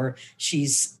with her.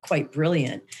 She's quite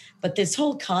brilliant. But this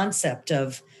whole concept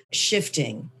of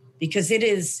shifting, because it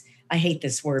is, I hate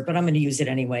this word, but I'm going to use it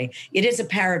anyway. It is a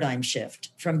paradigm shift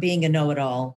from being a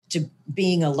know-it-all to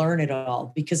being a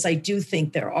learn-it-all, because I do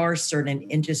think there are certain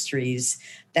industries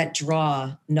that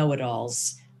draw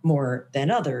know-it-alls more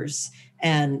than others.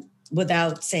 And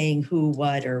without saying who,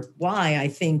 what, or why, I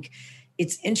think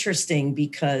it's interesting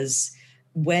because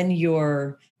when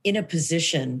you're in a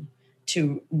position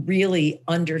to really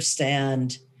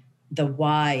understand the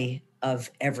why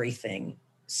of everything,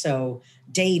 so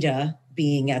data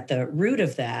being at the root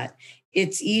of that,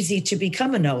 it's easy to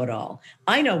become a know-it-all.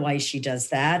 I know why she does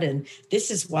that, and this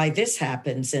is why this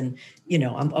happens. And,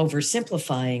 I'm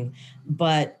oversimplifying,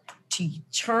 but to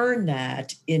turn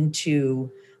that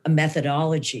into a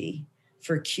methodology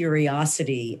for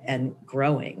curiosity and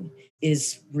growing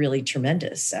is really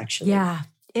tremendous, actually. Yeah,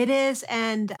 it is.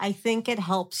 And I think it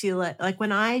helps you, like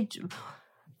when I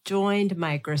joined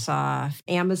Microsoft,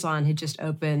 Amazon had just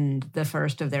opened the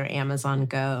first of their Amazon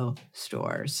Go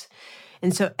stores.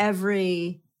 And so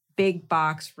every big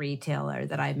box retailer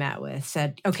that I met with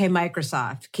said, okay,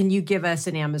 Microsoft, can you give us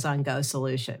an Amazon Go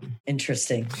solution?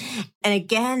 Interesting. And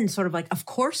again, sort of like, of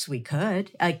course we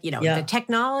could. The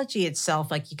technology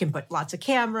itself, like you can put lots of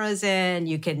cameras in,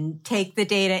 you can take the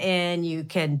data in, you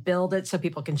can build it so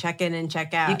people can check in and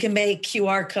check out. You can make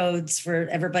QR codes for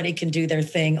everybody can do their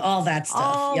thing, all that stuff.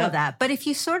 All of that. But if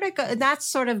you sort of go, that's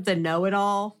sort of the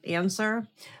know-it-all answer.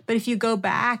 But if you go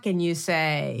back and you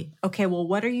say, okay, well,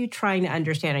 what are you trying to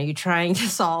understand? Are you trying to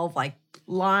solve like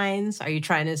lines? Are you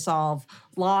trying to solve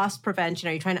loss prevention?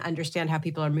 Are you trying to understand how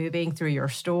people are moving through your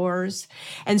stores?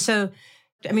 And so,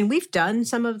 we've done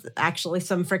some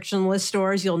frictionless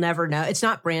stores. You'll never know. It's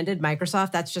not branded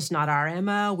Microsoft. That's just not our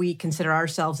MO. We consider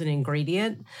ourselves an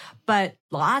ingredient. But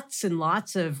lots and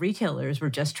lots of retailers were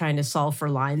just trying to solve for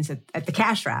lines at the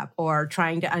cash wrap or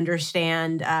trying to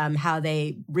understand how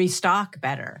they restock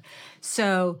better.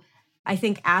 So I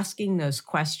think asking those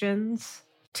questions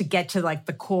to get to like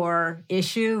the core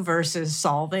issue versus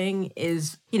solving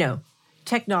is,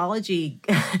 technology,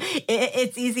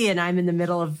 it's easy. And I'm in the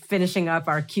middle of finishing up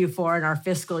our Q4 and our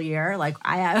fiscal year. Like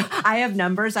I have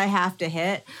numbers I have to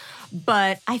hit.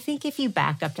 But I think if you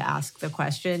back up to ask the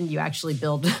question, you actually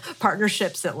build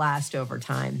partnerships that last over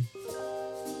time.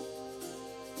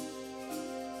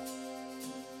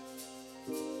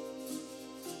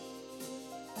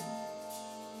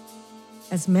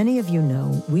 As many of you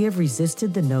know, we have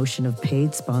resisted the notion of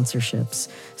paid sponsorships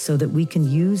so that we can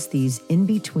use these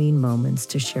in-between moments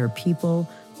to share people,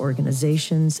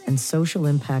 organizations, and social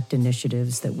impact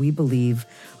initiatives that we believe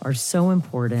are so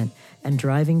important and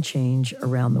driving change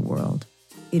around the world.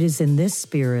 It is in this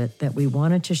spirit that we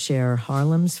wanted to share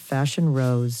Harlem's Fashion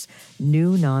Row's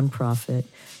new nonprofit,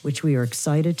 which we are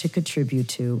excited to contribute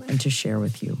to and to share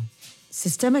with you.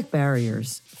 Systemic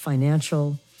barriers,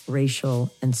 financial,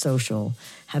 racial, and social,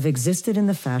 have existed in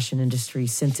the fashion industry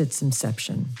since its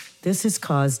inception. This has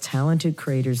caused talented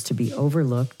creators to be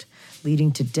overlooked,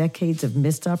 leading to decades of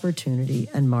missed opportunity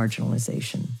and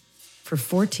marginalization. For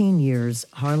 14 years,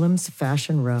 Harlem's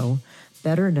Fashion Row,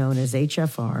 better known as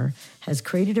HFR, has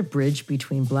created a bridge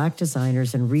between Black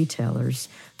designers and retailers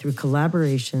through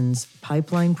collaborations,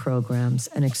 pipeline programs,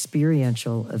 and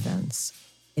experiential events.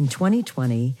 In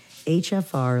 2020,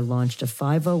 HFR launched a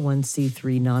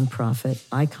 501c3 nonprofit,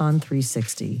 Icon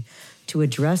 360, to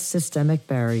address systemic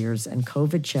barriers and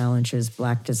COVID challenges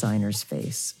Black designers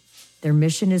face. Their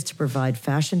mission is to provide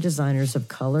fashion designers of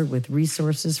color with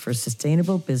resources for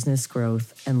sustainable business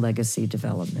growth and legacy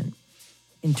development.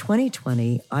 In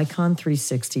 2020, Icon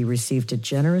 360 received a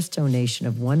generous donation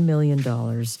of $1 million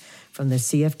from the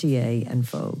CFDA and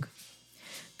Vogue.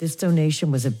 This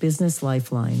donation was a business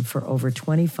lifeline for over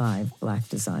 25 Black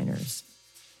designers.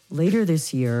 Later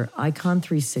this year, Icon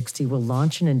 360 will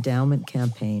launch an endowment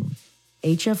campaign.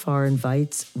 HFR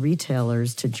invites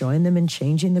retailers to join them in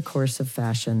changing the course of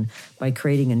fashion by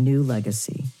creating a new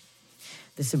legacy.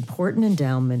 This important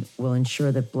endowment will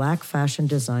ensure that Black fashion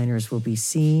designers will be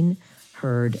seen,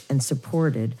 heard, and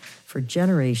supported for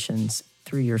generations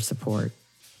through your support.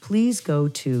 please go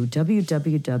to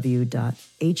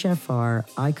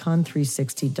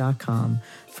www.hfricon360.com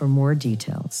for more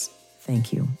details.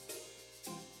 Thank you.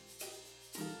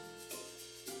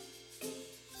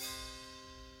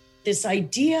 This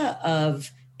idea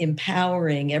of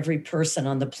empowering every person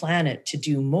on the planet to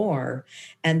do more,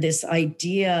 and this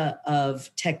idea of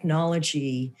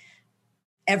technology,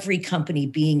 every company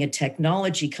being a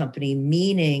technology company,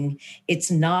 meaning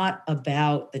it's not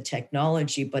about the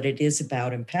technology, but it is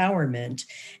about empowerment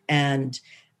and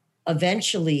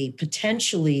eventually,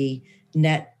 potentially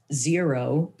net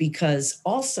zero, because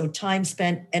also time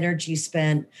spent, energy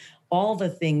spent, all the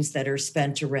things that are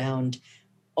spent around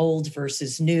old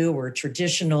versus new or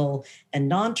traditional and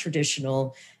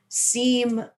non-traditional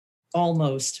seem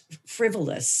almost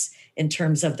frivolous in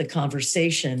terms of the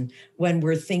conversation when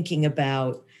we're thinking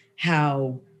about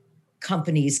how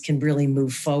companies can really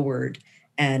move forward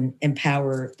and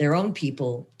empower their own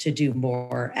people to do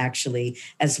more, actually,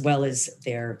 as well as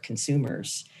their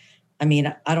consumers. I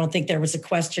mean, I don't think there was a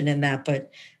question in that,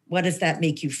 but what does that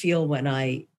make you feel when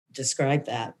I describe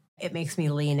that? It makes me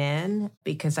lean in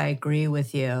because I agree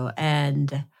with you.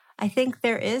 And I think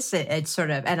there is it's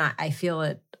sort of, and I feel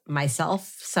it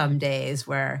myself some days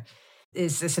where,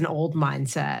 is this an old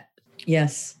mindset?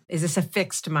 Yes. Is this a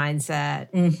fixed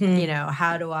mindset? Mm-hmm.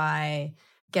 How do I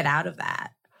get out of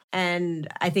that? And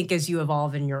I think as you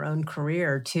evolve in your own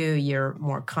career too, you're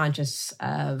more conscious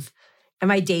of, am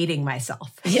I dating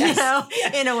myself? Yes.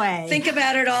 In a way. Think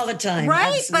about it all the time.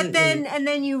 Right. Absolutely. But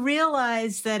then you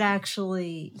realize that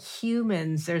actually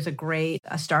humans, there's a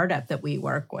startup that we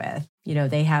work with,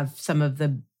 they have some of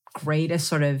the greatest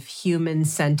sort of human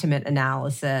sentiment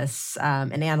analysis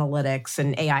and analytics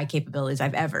and AI capabilities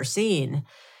I've ever seen.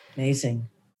 Amazing.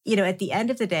 At the end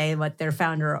of the day, what their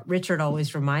founder, Richard,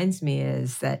 always reminds me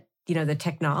is that, the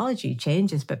technology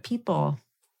changes, but people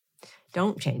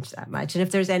don't change that much. And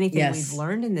if there's anything we've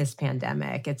learned in this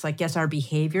pandemic, it's like, yes, our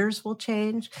behaviors will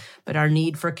change, but our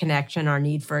need for connection, our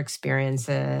need for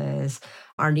experiences,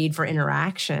 our need for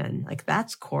interaction, like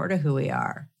that's core to who we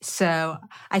are. So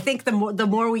I think the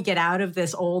more we get out of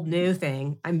this old new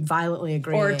thing, I'm violently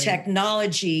agreeing. Or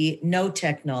technology, no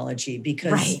technology,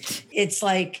 because it's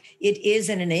like it is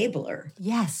an enabler.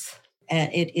 Yes. And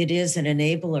it is an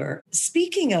enabler.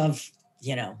 Speaking of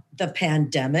the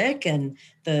pandemic and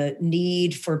the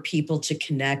need for people to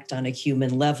connect on a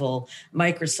human level,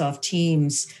 Microsoft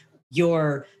Teams,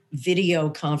 your video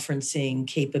conferencing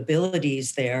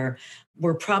capabilities there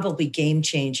were probably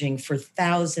game-changing for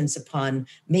thousands upon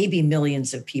maybe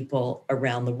millions of people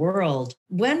around the world.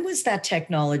 When was that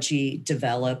technology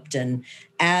developed? And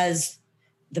as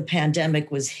the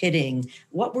pandemic was hitting,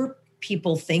 what were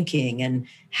people thinking, and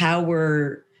how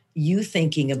were you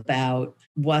thinking about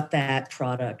what that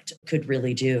product could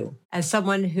really do? As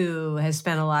someone who has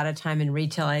spent a lot of time in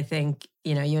retail, I think,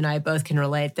 you and I both can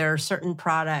relate. There are certain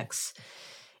products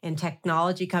in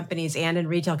technology companies and in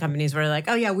retail companies where like,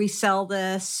 oh yeah, we sell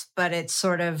this, but it's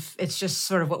just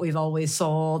sort of what we've always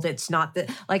sold. It's not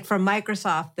like from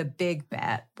Microsoft, the big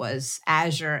bet was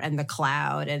Azure and the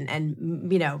cloud and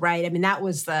right. I mean, that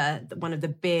was one of the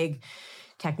big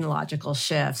technological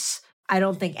shifts. I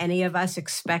don't think any of us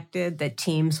expected that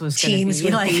Teams would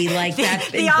be like that.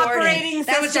 The operating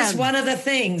system. That was just one of the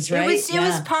things, right? It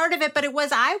was part of it, but it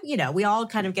was we all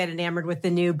kind of get enamored with the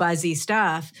new buzzy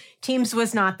stuff. Teams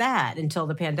was not that until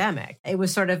the pandemic. It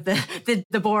was sort of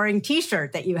the boring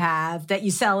T-shirt that you have that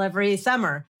you sell every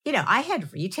summer. I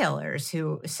had retailers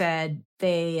who said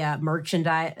they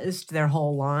merchandised their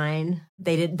whole line.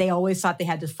 They always thought they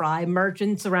had to fry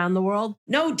merchants around the world.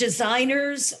 No,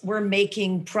 designers were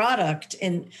making product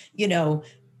and,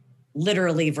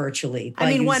 literally virtually.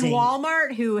 When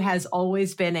Walmart, who has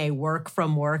always been a work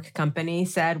from work company,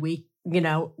 said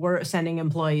we're sending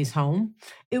employees home,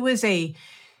 it was a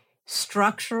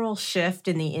structural shift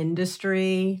in the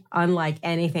industry unlike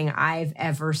anything I've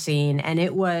ever seen. And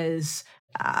it was...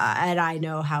 and I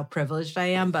know how privileged I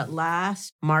am, but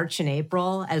last March and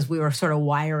April, as we were sort of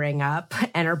wiring up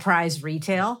enterprise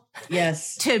retail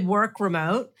to work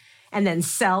remote and then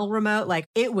sell remote, like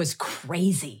it was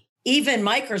crazy. Even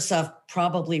Microsoft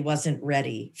probably wasn't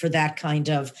ready for that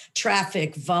kind of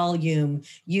traffic, volume,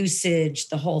 usage,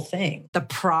 the whole thing. The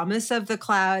promise of the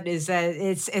cloud is that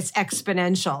it's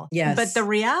exponential. Yes. But the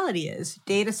reality is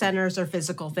data centers are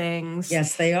physical things.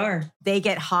 Yes, they are. They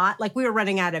get hot. Like we were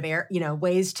running out of air,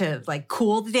 ways to like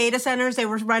cool the data centers. They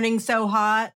were running so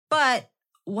hot. But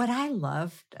what I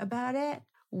loved about it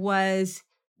was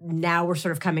now we're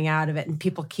sort of coming out of it and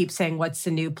people keep saying, what's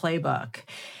the new playbook?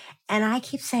 And I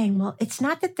keep saying, well, it's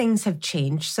not that things have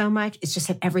changed so much. It's just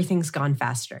that everything's gone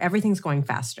faster. Everything's going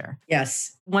faster.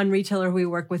 Yes. One retailer we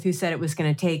work with who said it was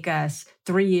going to take us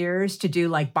 3 years to do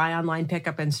like buy online, pick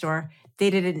up in store. They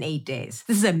did it in 8 days.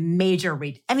 This is a major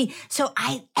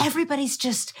everybody's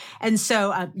just, and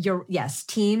so yes,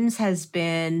 Teams has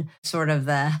been sort of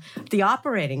the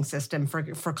operating system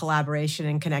for collaboration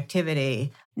and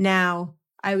connectivity. Now,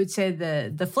 I would say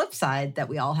the flip side that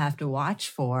we all have to watch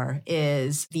for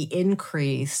is the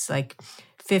increase, like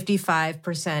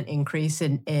 55% increase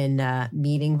in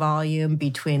meeting volume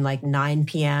between like 9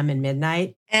 p.m. and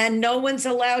midnight. And no one's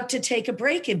allowed to take a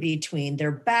break in between.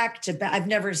 They're back to back. I've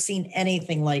never seen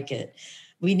anything like it.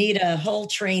 We need a whole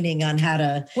training on how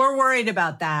to. We're worried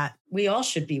about that. We all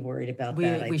should be worried about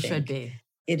that. We should be.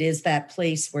 It is that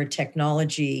place where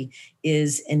technology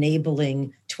is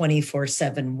enabling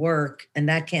 24/7 work, and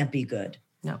that can't be good.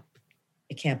 No.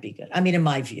 It can't be good. I mean, in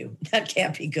my view, that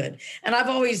can't be good. And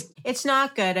It's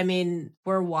not good. I mean,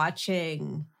 we're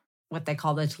watching what they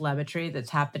call the telemetry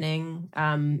that's happening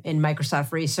in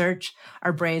Microsoft Research.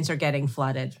 Our brains are getting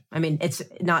flooded. I mean, it's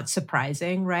not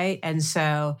surprising, right? And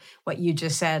so what you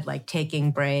just said, like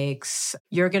taking breaks,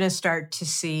 you're going to start to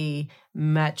see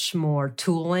much more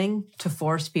tooling to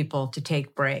force people to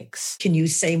take breaks. Can you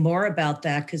say more about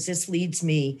that? Because this leads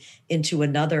me into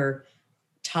another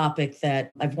topic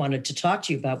that I've wanted to talk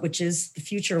to you about, which is the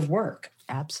future of work.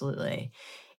 Absolutely.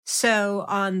 So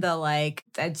on the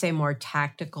I'd say more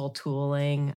tactical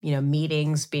tooling,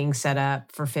 meetings being set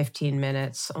up for 15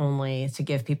 minutes only to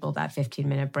give people that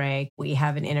 15-minute break. We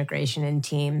have an integration in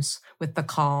Teams with the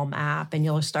Calm app, and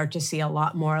you'll start to see a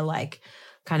lot more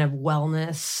kind of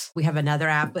wellness. We have another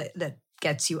app that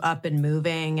gets you up and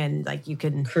moving, and you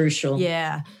can... Crucial.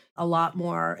 Yeah. A lot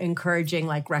more encouraging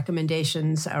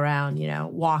recommendations around,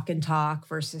 walk and talk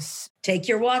versus... Take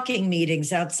your walking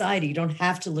meetings outside. You don't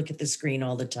have to look at the screen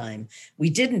all the time.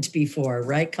 We didn't before,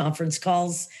 right? Conference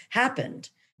calls happened.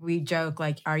 We joke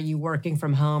are you working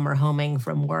from home or homing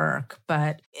from work?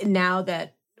 But now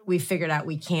that we've figured out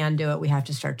we can do it, we have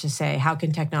to start to say, how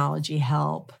can technology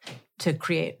help to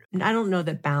create... I don't know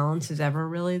that balance is ever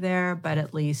really there, but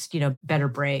at least, better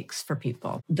breaks for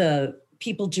people. The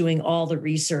people doing all the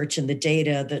research and the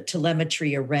data, the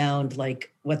telemetry around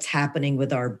what's happening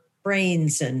with our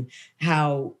brains and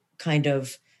how kind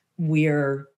of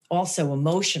we're also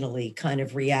emotionally kind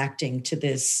of reacting to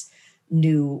this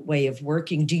new way of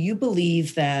working. Do you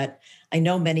believe that, I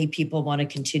know many people want to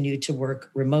continue to work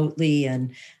remotely,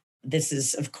 and this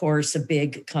is, of course, a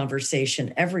big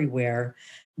conversation everywhere.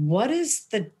 What is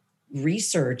the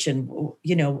research and,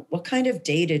 what kind of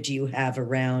data do you have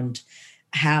around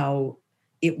how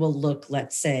it will look,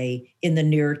 let's say, in the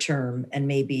near term and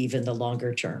maybe even the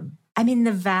longer term? I mean,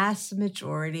 the vast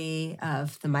majority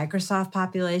of the Microsoft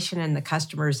population and the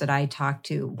customers that I talk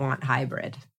to want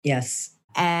hybrid. Yes.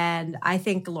 And I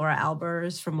think Laura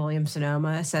Albers from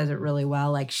Williams-Sonoma says it really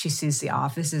well. She sees the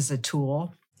office as a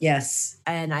tool. Yes.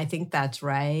 And I think that's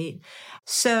right.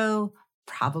 So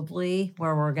probably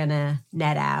where we're going to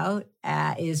net out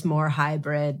is more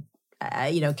hybrid,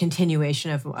 continuation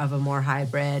of a more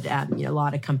hybrid. A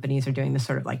lot of companies are doing this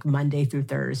sort of Monday through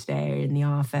Thursday in the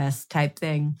office type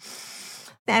thing.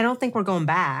 I don't think we're going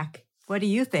back. What do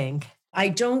you think? I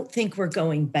don't think we're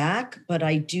going back, but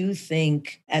I do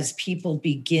think as people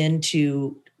begin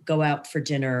to go out for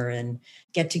dinner and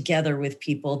get together with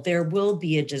people, there will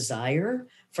be a desire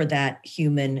for that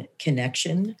human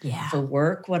connection for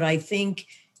work. What I think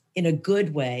in a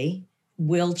good way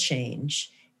will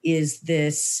change is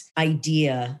this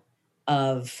idea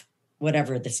of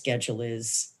whatever the schedule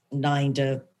is, 9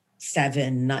 to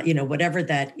 7, whatever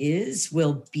that is,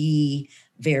 will be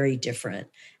very different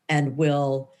and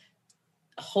will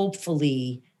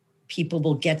hopefully people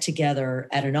will get together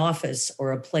at an office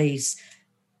or a place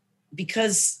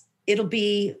because it'll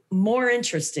be more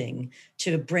interesting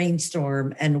to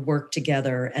brainstorm and work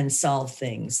together and solve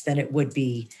things than it would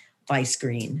be by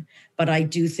screen. But I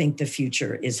do think the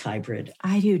future is hybrid.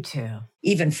 I do too.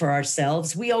 Even for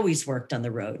ourselves, we always worked on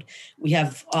the road. We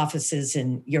have offices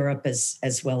in Europe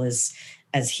as well as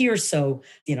here. So,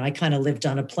 I kind of lived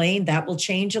on a plane. That will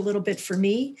change a little bit for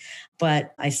me,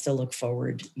 but I still look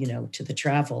forward, to the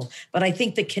travel. But I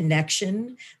think the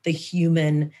connection, the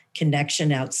human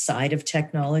connection outside of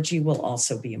technology will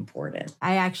also be important.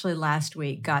 I actually last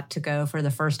week got to go for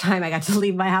the first time. I got to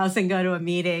leave my house and go to a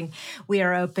meeting. We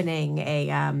are opening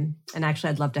and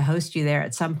actually I'd love to host you there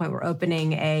at some point. We're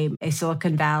opening a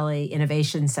Silicon Valley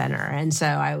Innovation Center. And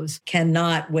so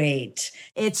Cannot wait.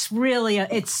 It's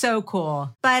so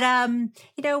cool. But,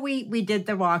 we did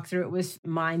the walkthrough. It was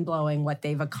mind-blowing what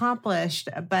they've accomplished.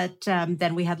 But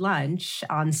then we had lunch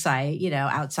on site,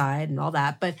 outside and all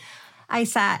that. But I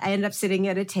ended up sitting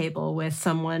at a table with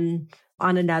someone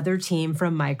on another team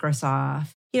from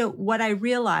Microsoft. What I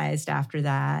realized after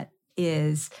that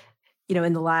is,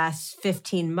 in the last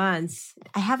 15 months,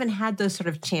 I haven't had those sort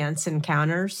of chance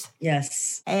encounters.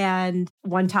 Yes. And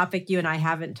one topic you and I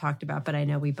haven't talked about, but I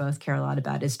know we both care a lot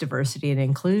about, is diversity and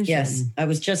inclusion. Yes. I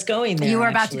was just going there. You were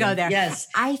about to go there. Yes.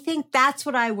 I think that's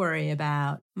what I worry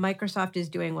about. Microsoft is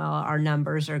doing well. Our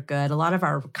numbers are good. A lot of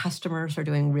our customers are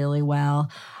doing really well.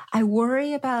 I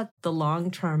worry about the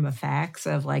long-term effects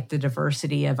of the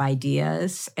diversity of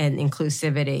ideas and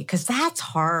inclusivity, because that's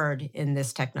hard in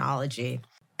this technology.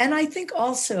 And I think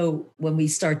also when we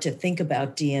start to think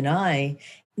about D&I,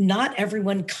 not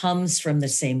everyone comes from the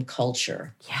same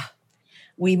culture. Yeah.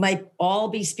 We might all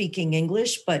be speaking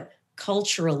English, but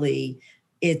culturally,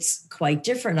 it's quite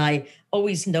different. I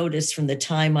always noticed from the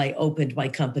time I opened my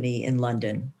company in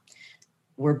London,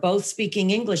 we're both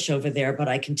speaking English over there, but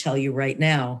I can tell you right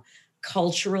now,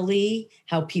 culturally,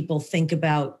 how people think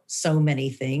about so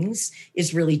many things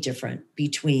is really different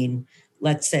between,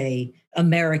 let's say,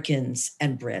 Americans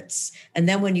and Brits. And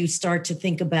then when you start to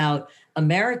think about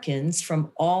Americans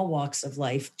from all walks of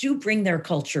life do bring their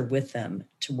culture with them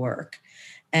to work.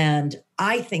 And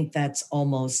I think that's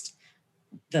almost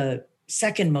the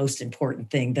second most important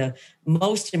thing. The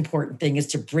most important thing is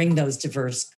to bring those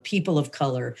diverse people of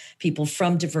color, people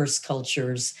from diverse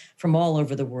cultures from all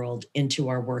over the world into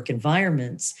our work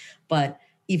environments. But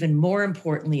even more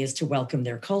importantly is to welcome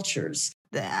their cultures.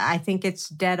 I think it's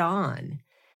dead on.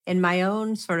 In my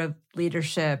own sort of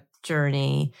leadership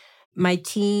journey, my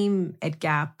team at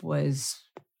Gap was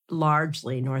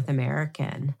largely North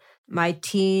American. My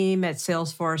team at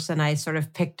Salesforce and I sort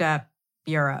of picked up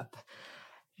Europe.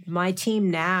 My team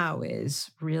now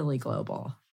is really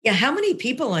global. Yeah, how many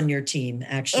people on your team,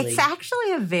 actually? It's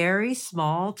actually a very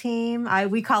small team.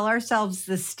 We call ourselves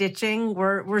the Stitching.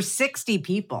 We're 60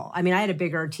 people. I mean, I had a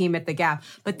bigger team at the Gap,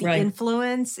 but the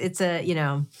influence,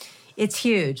 it's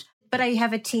huge. But I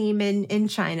have a team in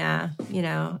China,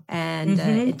 and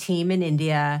a team in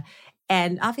India.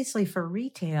 And obviously for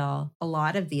retail, a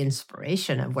lot of the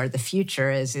inspiration of where the future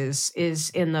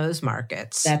is in those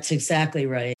markets. That's exactly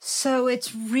right. So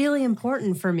it's really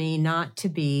important for me not to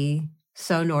be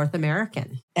so North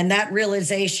American. And that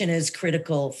realization is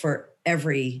critical for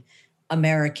every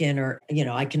American, or,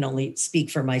 I can only speak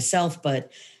for myself,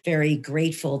 but very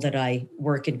grateful that I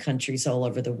work in countries all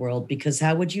over the world, because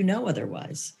how would you know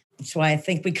otherwise? That's why I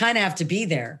think we kind of have to be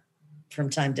there from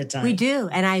time to time. We do.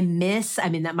 And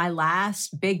that my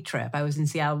last big trip, I was in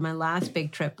Seattle, my last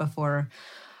big trip before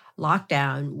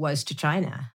lockdown was to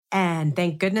China. And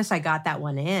thank goodness I got that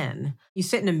one in. You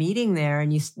sit in a meeting there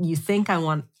and you think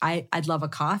I'd love a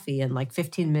coffee, and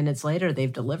 15 minutes later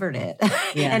they've delivered it.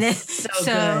 Yes, and it's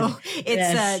so good.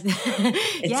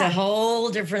 It's a whole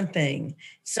different thing.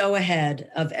 So ahead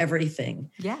of everything.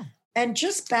 Yeah. And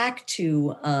just back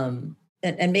to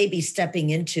and maybe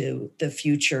stepping into the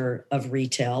future of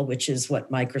retail, which is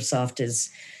what Microsoft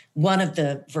is, one of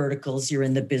the verticals you're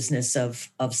in the business of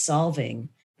solving.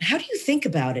 How do you think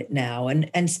about it now?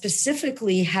 And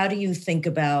specifically, how do you think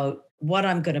about what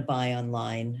I'm going to buy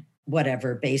online,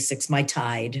 whatever, basics, my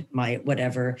Tide, my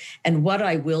whatever, and what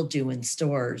I will do in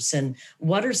stores? And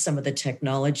what are some of the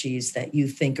technologies that you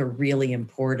think are really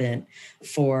important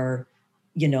for,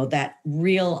 that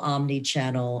real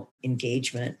omni-channel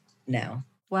engagement now?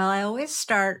 Well, I always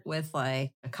start with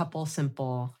a couple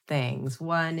simple things.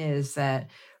 One is that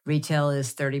retail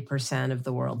is 30% of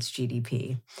the world's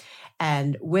GDP.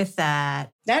 And with that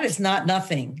is not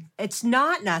nothing. It's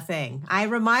not nothing. I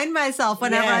remind myself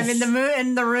whenever I'm in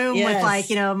the room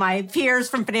with my peers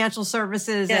from financial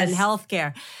services and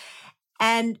healthcare.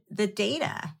 And the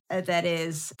data that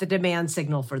is the demand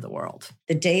signal for the world.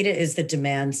 The data is the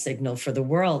demand signal for the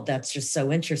world. That's just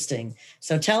so interesting.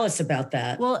 So tell us about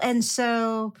that. Well, and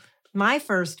so my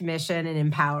first mission in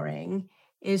empowering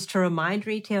is to remind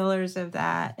retailers of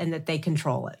that, and that they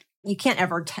control it. You can't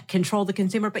ever control the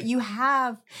consumer, but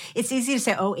it's easy to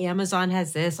say, oh, Amazon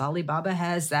has this, Alibaba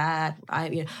has that.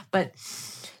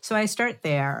 So I start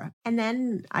there. And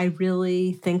then I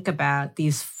really think about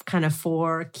these kind of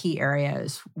 4 key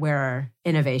areas where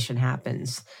innovation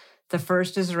happens. The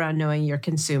first is around knowing your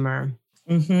consumer.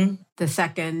 Mm-hmm. The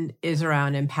second is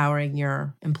around empowering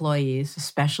your employees,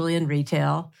 especially in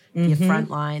retail, be a Mm-hmm.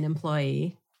 frontline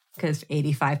employee, because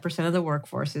 85% of the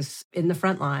workforce is in the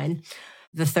front line.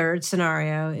 The third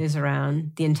scenario is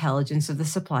around the intelligence of the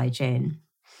supply chain.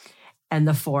 And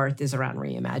the fourth is around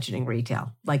reimagining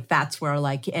retail. Like that's where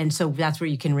and so that's where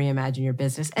you can reimagine your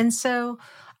business. And so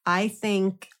I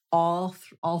think all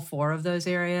four of those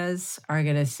areas are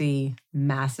going to see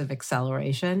massive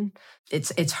acceleration.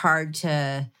 It's hard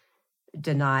to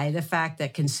deny the fact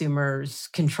that consumers'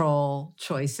 control,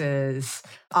 choices,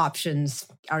 options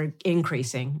are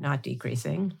increasing, not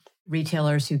decreasing.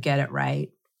 Retailers who get it right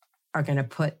are going to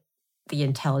put the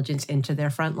intelligence into their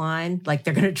front line. Like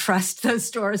they're going to trust those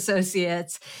store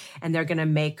associates and they're going to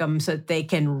make them so that they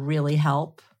can really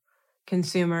help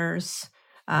consumers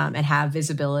and have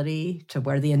visibility to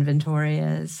where the inventory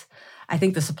is. I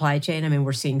think the supply chain, I mean,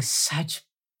 we're seeing such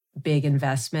big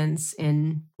investments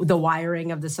in the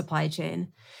wiring of the supply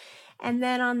chain. And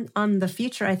then on the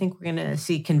future, I think we're going to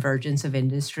see convergence of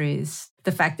industries.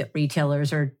 The fact that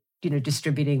retailers are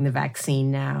distributing the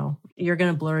vaccine now, you're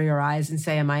going to blur your eyes and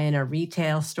say, am I in a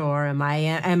retail store? Am I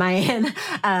in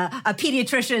a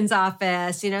pediatrician's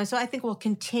office? So I think we'll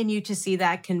continue to see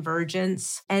that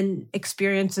convergence and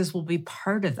experiences will be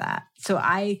part of that. So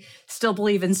I still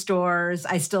believe in stores.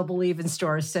 I still believe in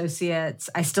store associates.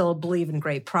 I still believe in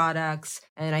great products.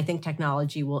 And I think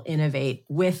technology will innovate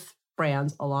with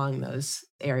brands along those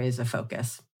areas of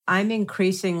focus. I'm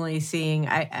increasingly seeing,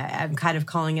 I'm kind of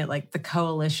calling it like the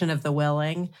coalition of the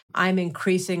willing. I'm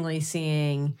increasingly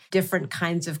seeing different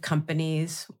kinds of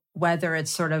companies, whether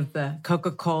it's sort of the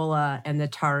Coca-Cola and the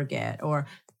Target, or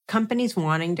companies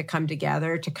wanting to come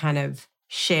together to kind of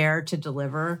share to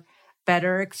deliver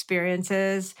better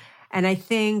experiences. And I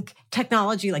think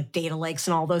technology like data lakes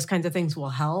and all those kinds of things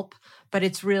will help. But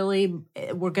it's really,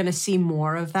 we're going to see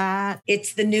more of that.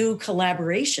 It's the new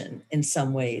collaboration in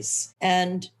some ways.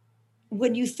 And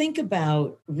when you think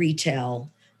about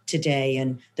retail today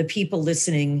and the people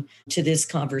listening to this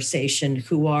conversation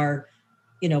who are,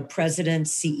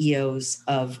 presidents, CEOs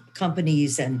of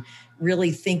companies and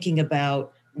really thinking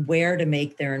about where to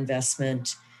make their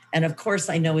investment. And of course,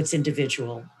 I know it's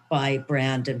individual by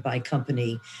brand and by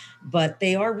company, but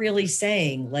they are really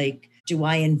saying, like, do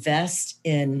I invest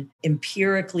in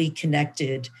empirically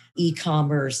connected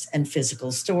e-commerce and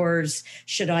physical stores?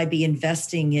 Should I be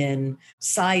investing in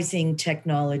sizing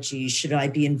technologies? Should I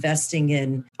be investing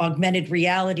in augmented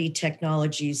reality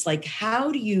technologies? Like,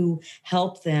 how do you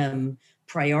help them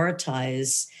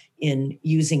prioritize in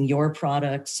using your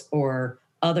products or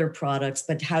other products,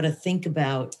 but how to think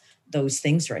about those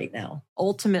things right now?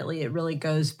 Ultimately, it really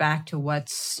goes back to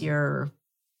what's your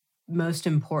most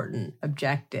important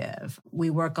objective. We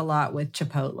work a lot with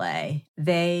Chipotle.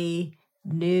 They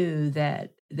knew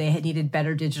that they had needed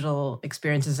better digital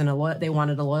experiences and they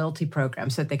wanted a loyalty program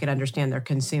so that they could understand their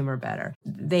consumer better.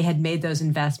 They had made those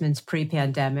investments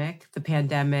pre-pandemic. The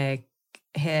pandemic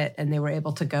hit and they were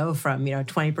able to go from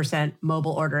 20%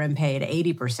 mobile order and pay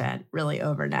to 80% really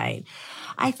overnight.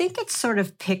 I think it's sort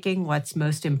of picking what's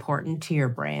most important to your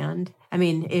brand. I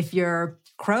mean, if you're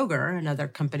Kroger, another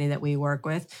company that we work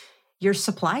with, your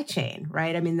supply chain,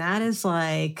 right? I mean, that is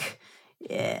like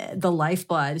the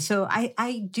lifeblood. So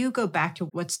I do go back to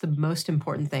what's the most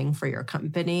important thing for your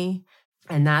company.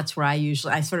 And that's where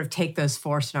I sort of take those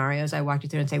four scenarios. I walk you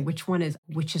through and say,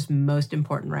 which is most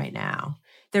important right now?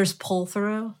 There's pull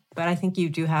through, but I think you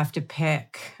do have to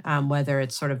pick whether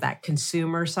it's sort of that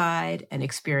consumer side and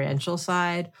experiential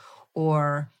side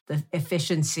or the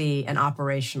efficiency and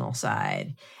operational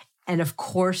side. And of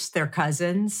course, they're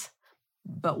cousins,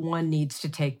 but one needs to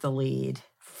take the lead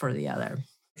for the other.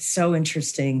 So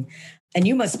interesting. And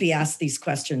you must be asked these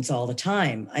questions all the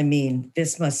time. I mean,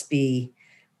 this must be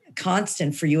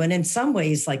constant for you. And in some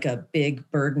ways, like a big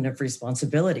burden of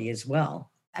responsibility as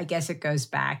well. I guess it goes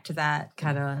back to that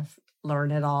kind of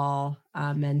learn it all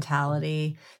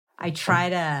mentality. I try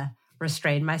to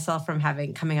restrain myself from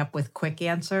coming up with quick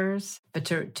answers, but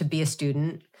to be a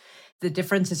student. The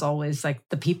difference is always like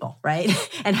the people, right?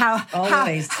 And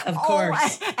of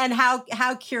course. And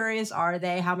how curious are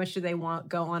they? How much do they want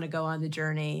to go on the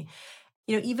journey?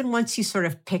 Even once you sort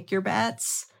of pick your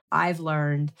bets, I've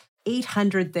learned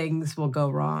 800 things will go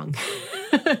wrong.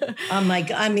 Oh my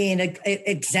God. I mean,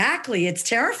 exactly. It's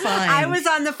terrifying. I was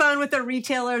on the phone with a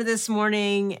retailer this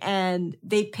morning and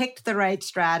they picked the right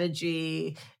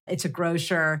strategy. It's a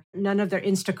grocer. None of their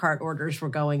Instacart orders were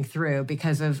going through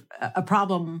because of a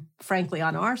problem, frankly,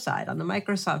 on our side, on the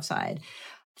Microsoft side.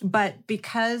 But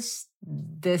because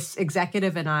this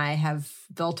executive and I have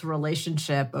built a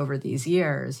relationship over these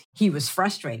years. He was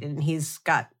frustrated and he's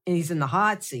in the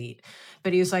hot seat,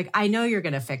 but he was like, I know you're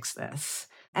going to fix this.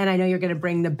 And I know you're going to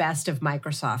bring the best of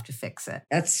Microsoft to fix it.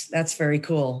 That's very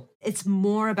cool. It's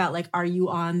more about like, are you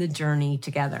on the journey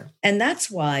together? And that's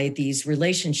why these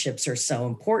relationships are so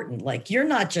important. Like you're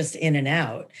not just in and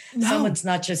out. No. Someone's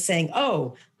not just saying,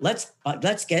 oh, let's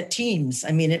get Teams.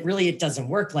 I mean, it doesn't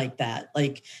work like that.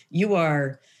 Like you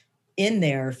are in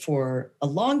there for a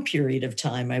long period of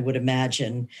time, I would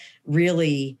imagine,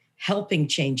 really helping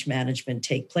change management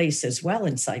take place as well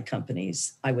inside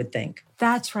companies, I would think.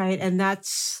 That's right. And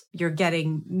you're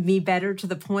getting me better to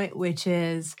the point, which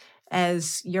is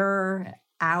as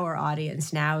our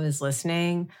audience now is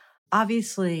listening,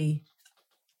 obviously,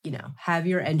 have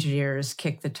your engineers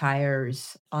kick the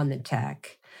tires on the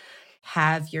tech,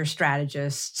 have your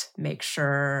strategists make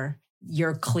sure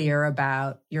you're clear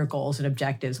about your goals and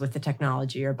objectives with the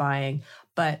technology you're buying.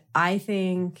 But I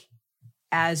think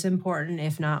as important,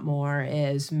 if not more,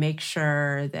 is make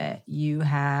sure that you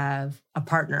have a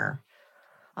partner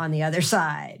on the other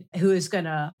side who is going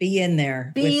to be in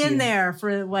there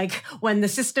for like when the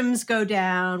systems go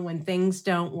down, when things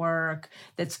don't work,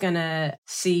 that's going to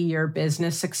see your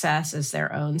business success as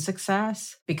their own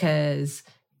success. Because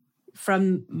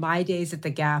from my days at the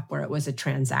Gap, where it was a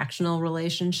transactional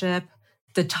relationship,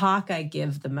 the talk I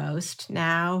give the most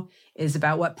now is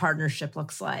about what partnership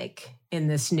looks like in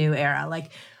this new era.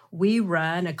 Like we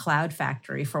run a cloud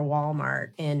factory for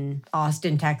Walmart in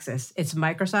Austin, Texas. It's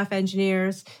Microsoft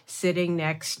engineers sitting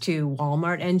next to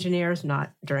Walmart engineers,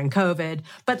 not during COVID,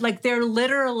 but like they're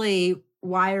literally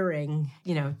wiring,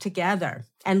 together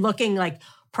and looking like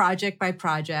project by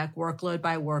project, workload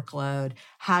by workload.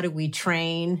 How do we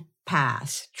train,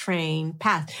 pass.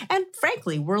 And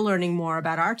frankly, we're learning more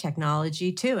about our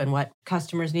technology too and what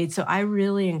customers need. So I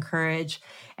really encourage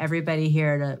everybody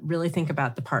here to really think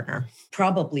about the partner.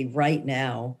 Probably right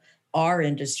now, our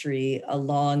industry,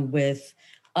 along with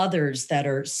others that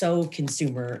are so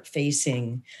consumer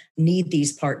facing, need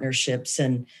these partnerships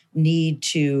and need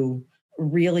to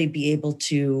really be able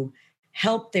to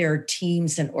help their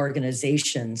teams and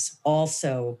organizations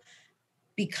also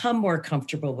become more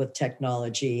comfortable with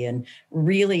technology and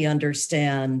really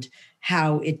understand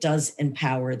how it does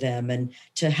empower them and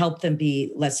to help them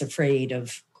be less afraid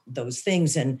of those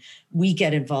things. And we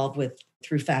get involved with,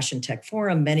 through Fashion Tech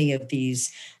Forum, many of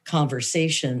these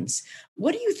conversations.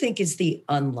 What do you think is the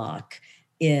unlock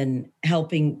in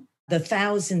helping the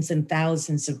thousands and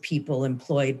thousands of people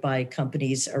employed by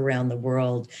companies around the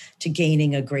world to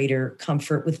gaining a greater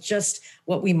comfort with just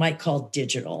what we might call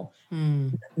digital,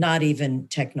 not even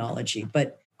technology,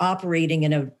 but operating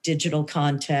in a digital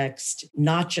context,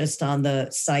 not just on the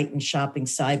site and shopping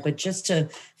side, but just to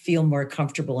feel more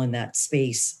comfortable in that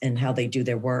space and how they do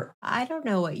their work? I don't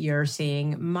know what you're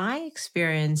seeing. My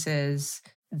experience is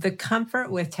the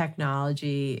comfort with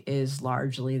technology is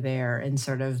largely there in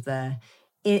sort of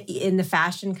in the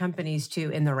fashion companies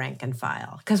too, in the rank and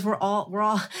file, because we're all,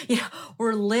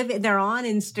 we're living, they're on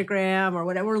Instagram or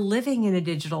whatever. We're living in a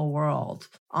digital world.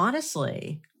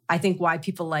 Honestly, I think why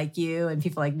people like you and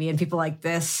people like me and people like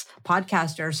this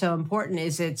podcast are so important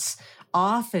is it's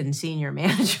often senior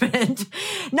management.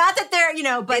 Not that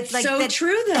they're, but it's like so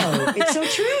true though. It's so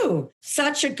true.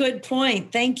 Such a good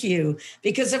point. Thank you.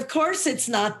 Because of course it's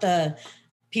not the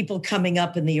people coming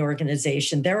up in the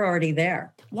organization. They're already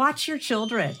there. Watch your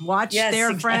children, watch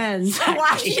their friends, exactly.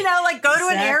 Watch, go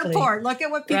to an airport, look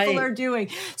at what people are doing.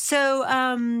 So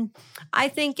I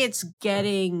think it's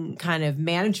getting kind of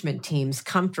management teams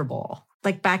comfortable,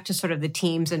 like back to sort of the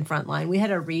teams in frontline. We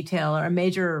had a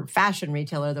major fashion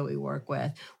retailer that we work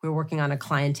with. We were working on a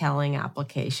clienteling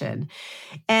application.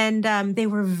 And they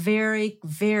were very,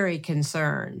 very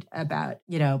concerned about,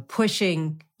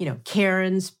 pushing,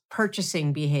 Karen's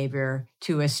purchasing behavior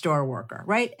to a store worker,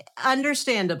 right?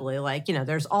 Understandably,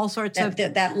 there's all sorts of...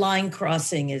 That line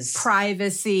crossing is...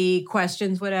 privacy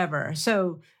questions, whatever.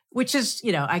 So... which is,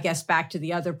 I guess back to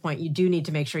the other point, you do need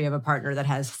to make sure you have a partner that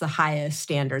has the highest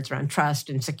standards around trust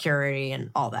and security and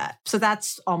all that. So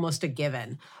that's almost a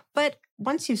given. But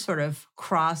once you sort of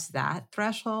cross that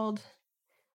threshold,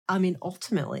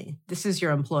 ultimately, this is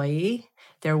your employee.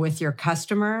 They're with your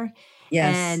customer.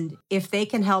 Yes. And if they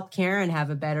can help Karen have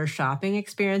a better shopping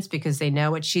experience because they know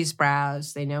what she's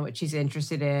browsed, they know what she's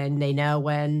interested in, they know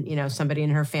when, somebody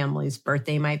in her family's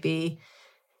birthday might be,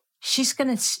 she's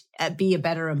going to be a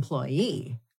better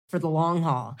employee for the long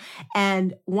haul.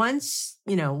 And once,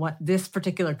 what this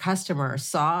particular customer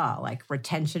saw, like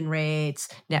retention rates,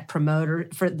 net promoter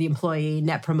for the employee,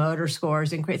 net promoter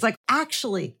scores increase, like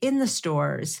actually in the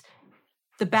stores,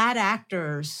 the bad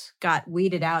actors got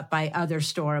weeded out by other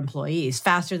store employees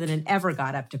faster than it ever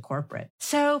got up to corporate.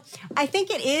 So I think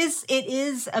it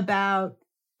is about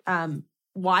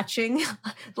watching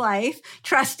life,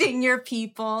 trusting your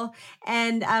people,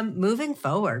 and moving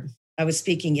forward. I was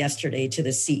speaking yesterday to the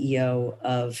CEO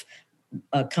of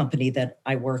a company that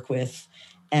I work with,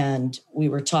 and we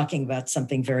were talking about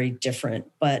something very different.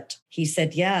 But he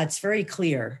said, yeah, it's very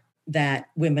clear that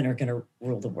women are going to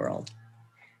rule the world.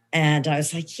 And I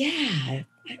was like, yeah,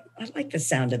 I like the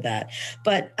sound of that.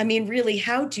 But I mean, really,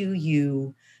 how do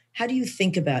you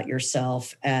think about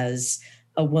yourself as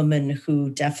a woman who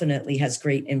definitely has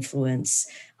great influence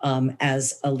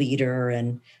as a leader?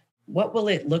 And what will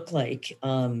it look like,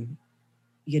 down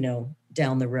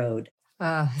the road?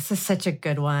 This is such a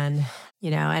good one,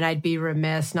 and I'd be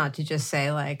remiss not to just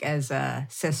say, like, as a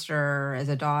sister, as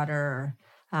a daughter,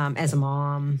 as a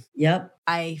mom. Yep.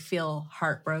 I feel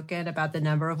heartbroken about the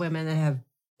number of women that have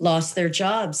lost their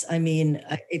jobs. I mean,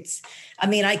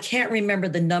 I can't remember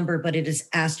the number, but it is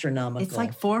astronomical. It's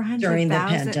like 400,000 during the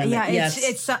pandemic. Yeah,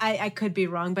 yes. I could be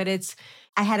wrong, but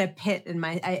I had a pit in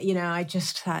my, I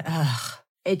just thought,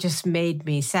 it just made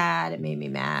me sad. It made me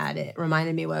mad. It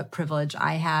reminded me what privilege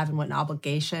I have and what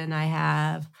obligation I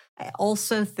have. I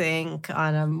also think,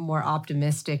 on a more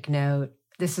optimistic note,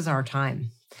 this is our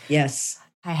time. Yes.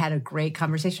 I had a great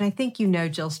conversation. I think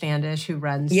Jill Standish, who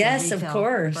runs the retail of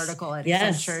course. vertical at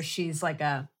yes. Accenture. She's like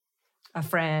a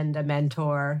friend, a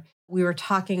mentor. We were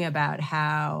talking about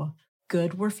how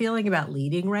good we're feeling about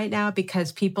leading right now,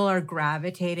 because people are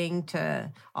gravitating to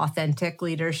authentic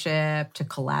leadership, to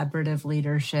collaborative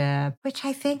leadership, which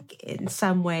I think in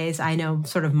some ways, I know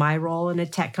sort of my role in a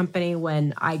tech company,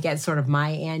 when I get sort of my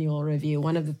annual review,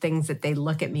 one of the things that they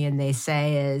look at me and they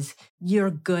say is,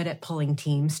 you're good at pulling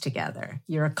teams together.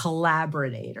 You're a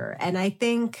collaborator. And I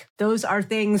think those are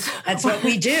things. That's what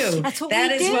we do.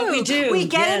 That is what we do. We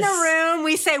get in a room,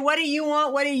 we say, what do you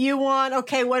want? What do you want?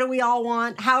 Okay, what do we all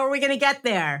want? How are we going to get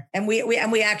there? And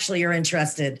we actually are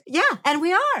interested. Yeah, and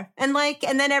we are. And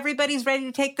then everybody's ready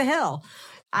to take the hill.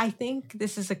 I think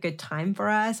this is a good time for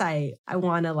us. I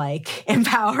want to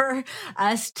empower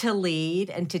us to lead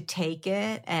and to take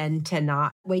it and to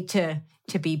not wait to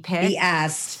be picked. Be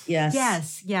asked, yes.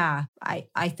 Yes, yeah.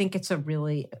 I think it's a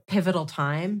really pivotal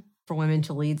time for women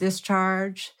to lead this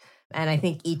charge. And I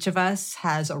think each of us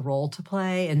has a role to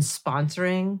play in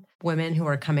sponsoring women who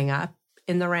are coming up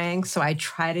in the ranks. So I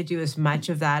try to do as much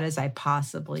of that as I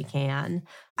possibly can.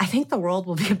 I think the world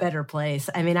will be a better place.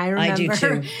 I mean, I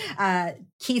remember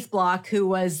Keith Block, who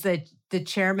was the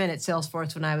chairman at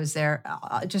Salesforce when I was there,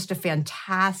 just a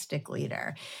fantastic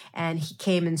leader. And he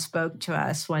came and spoke to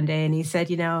us one day and he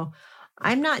said,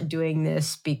 I'm not doing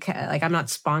this because I'm not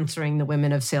sponsoring the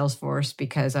women of Salesforce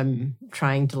because I'm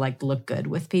trying to look good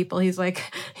with people. He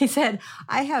said,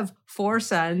 I have 4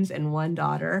 sons and 1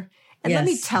 daughter. And let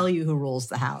me tell you who rules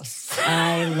the house.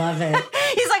 I love it.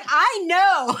 He's like, I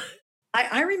know.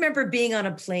 I remember being on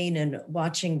a plane and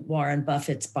watching Warren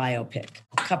Buffett's biopic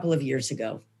a couple of years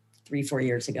ago, 3-4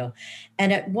 years ago.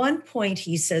 And at one point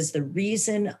he says, the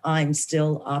reason I'm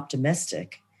still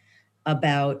optimistic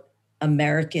about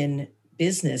American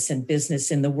business and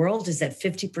business in the world is that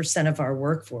 50% of our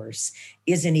workforce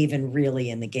isn't even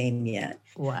really in the game yet.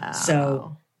 Wow.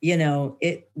 So,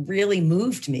 it really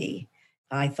moved me.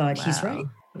 I thought he's right.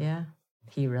 Yeah,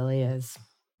 he really is.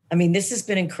 I mean, this has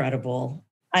been incredible.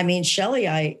 I mean, Shelley,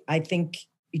 I think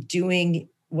doing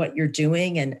what you're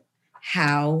doing and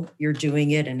how you're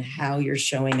doing it and how you're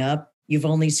showing up, you've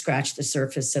only scratched the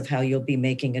surface of how you'll be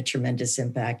making a tremendous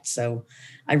impact. So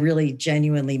I really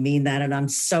genuinely mean that. And I'm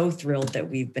so thrilled that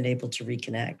we've been able to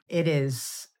reconnect. It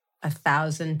is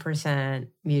 1,000%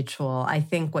 mutual. I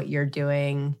think what you're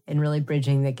doing and really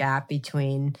bridging the gap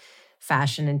between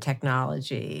fashion and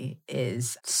technology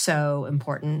is so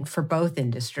important for both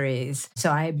industries. So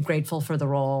I'm grateful for the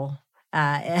role,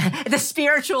 the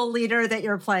spiritual leader that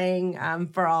you're playing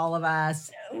for all of us.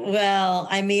 Well,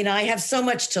 I mean, I have so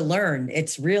much to learn.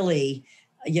 It's really,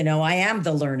 I am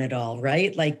the learn it all,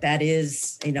 right? That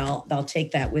is, I'll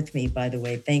take that with me, by the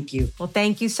way. Thank you. Well,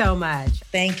 thank you so much.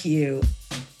 Thank you.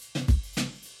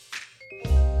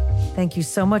 Thank you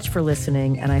so much for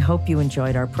listening, and I hope you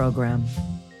enjoyed our program.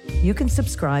 You can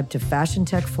subscribe to Fashion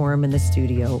Tech Forum in the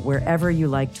Studio wherever you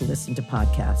like to listen to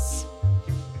podcasts.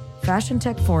 Fashion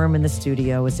Tech Forum in the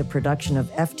Studio is a production of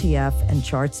FTF and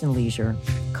Charts and Leisure,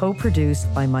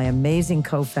 co-produced by my amazing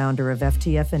co-founder of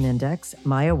FTF and Index,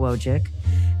 Maya Wojcik,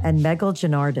 and Megal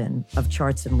Janardhan of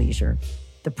Charts and Leisure.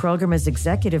 The program is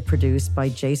executive produced by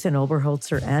Jason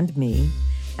Oberholzer and me,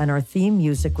 and our theme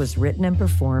music was written and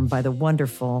performed by the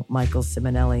wonderful Michael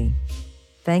Simonelli.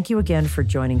 Thank you again for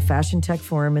joining Fashion Tech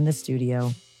Forum in the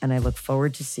studio, and I look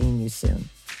forward to seeing you soon.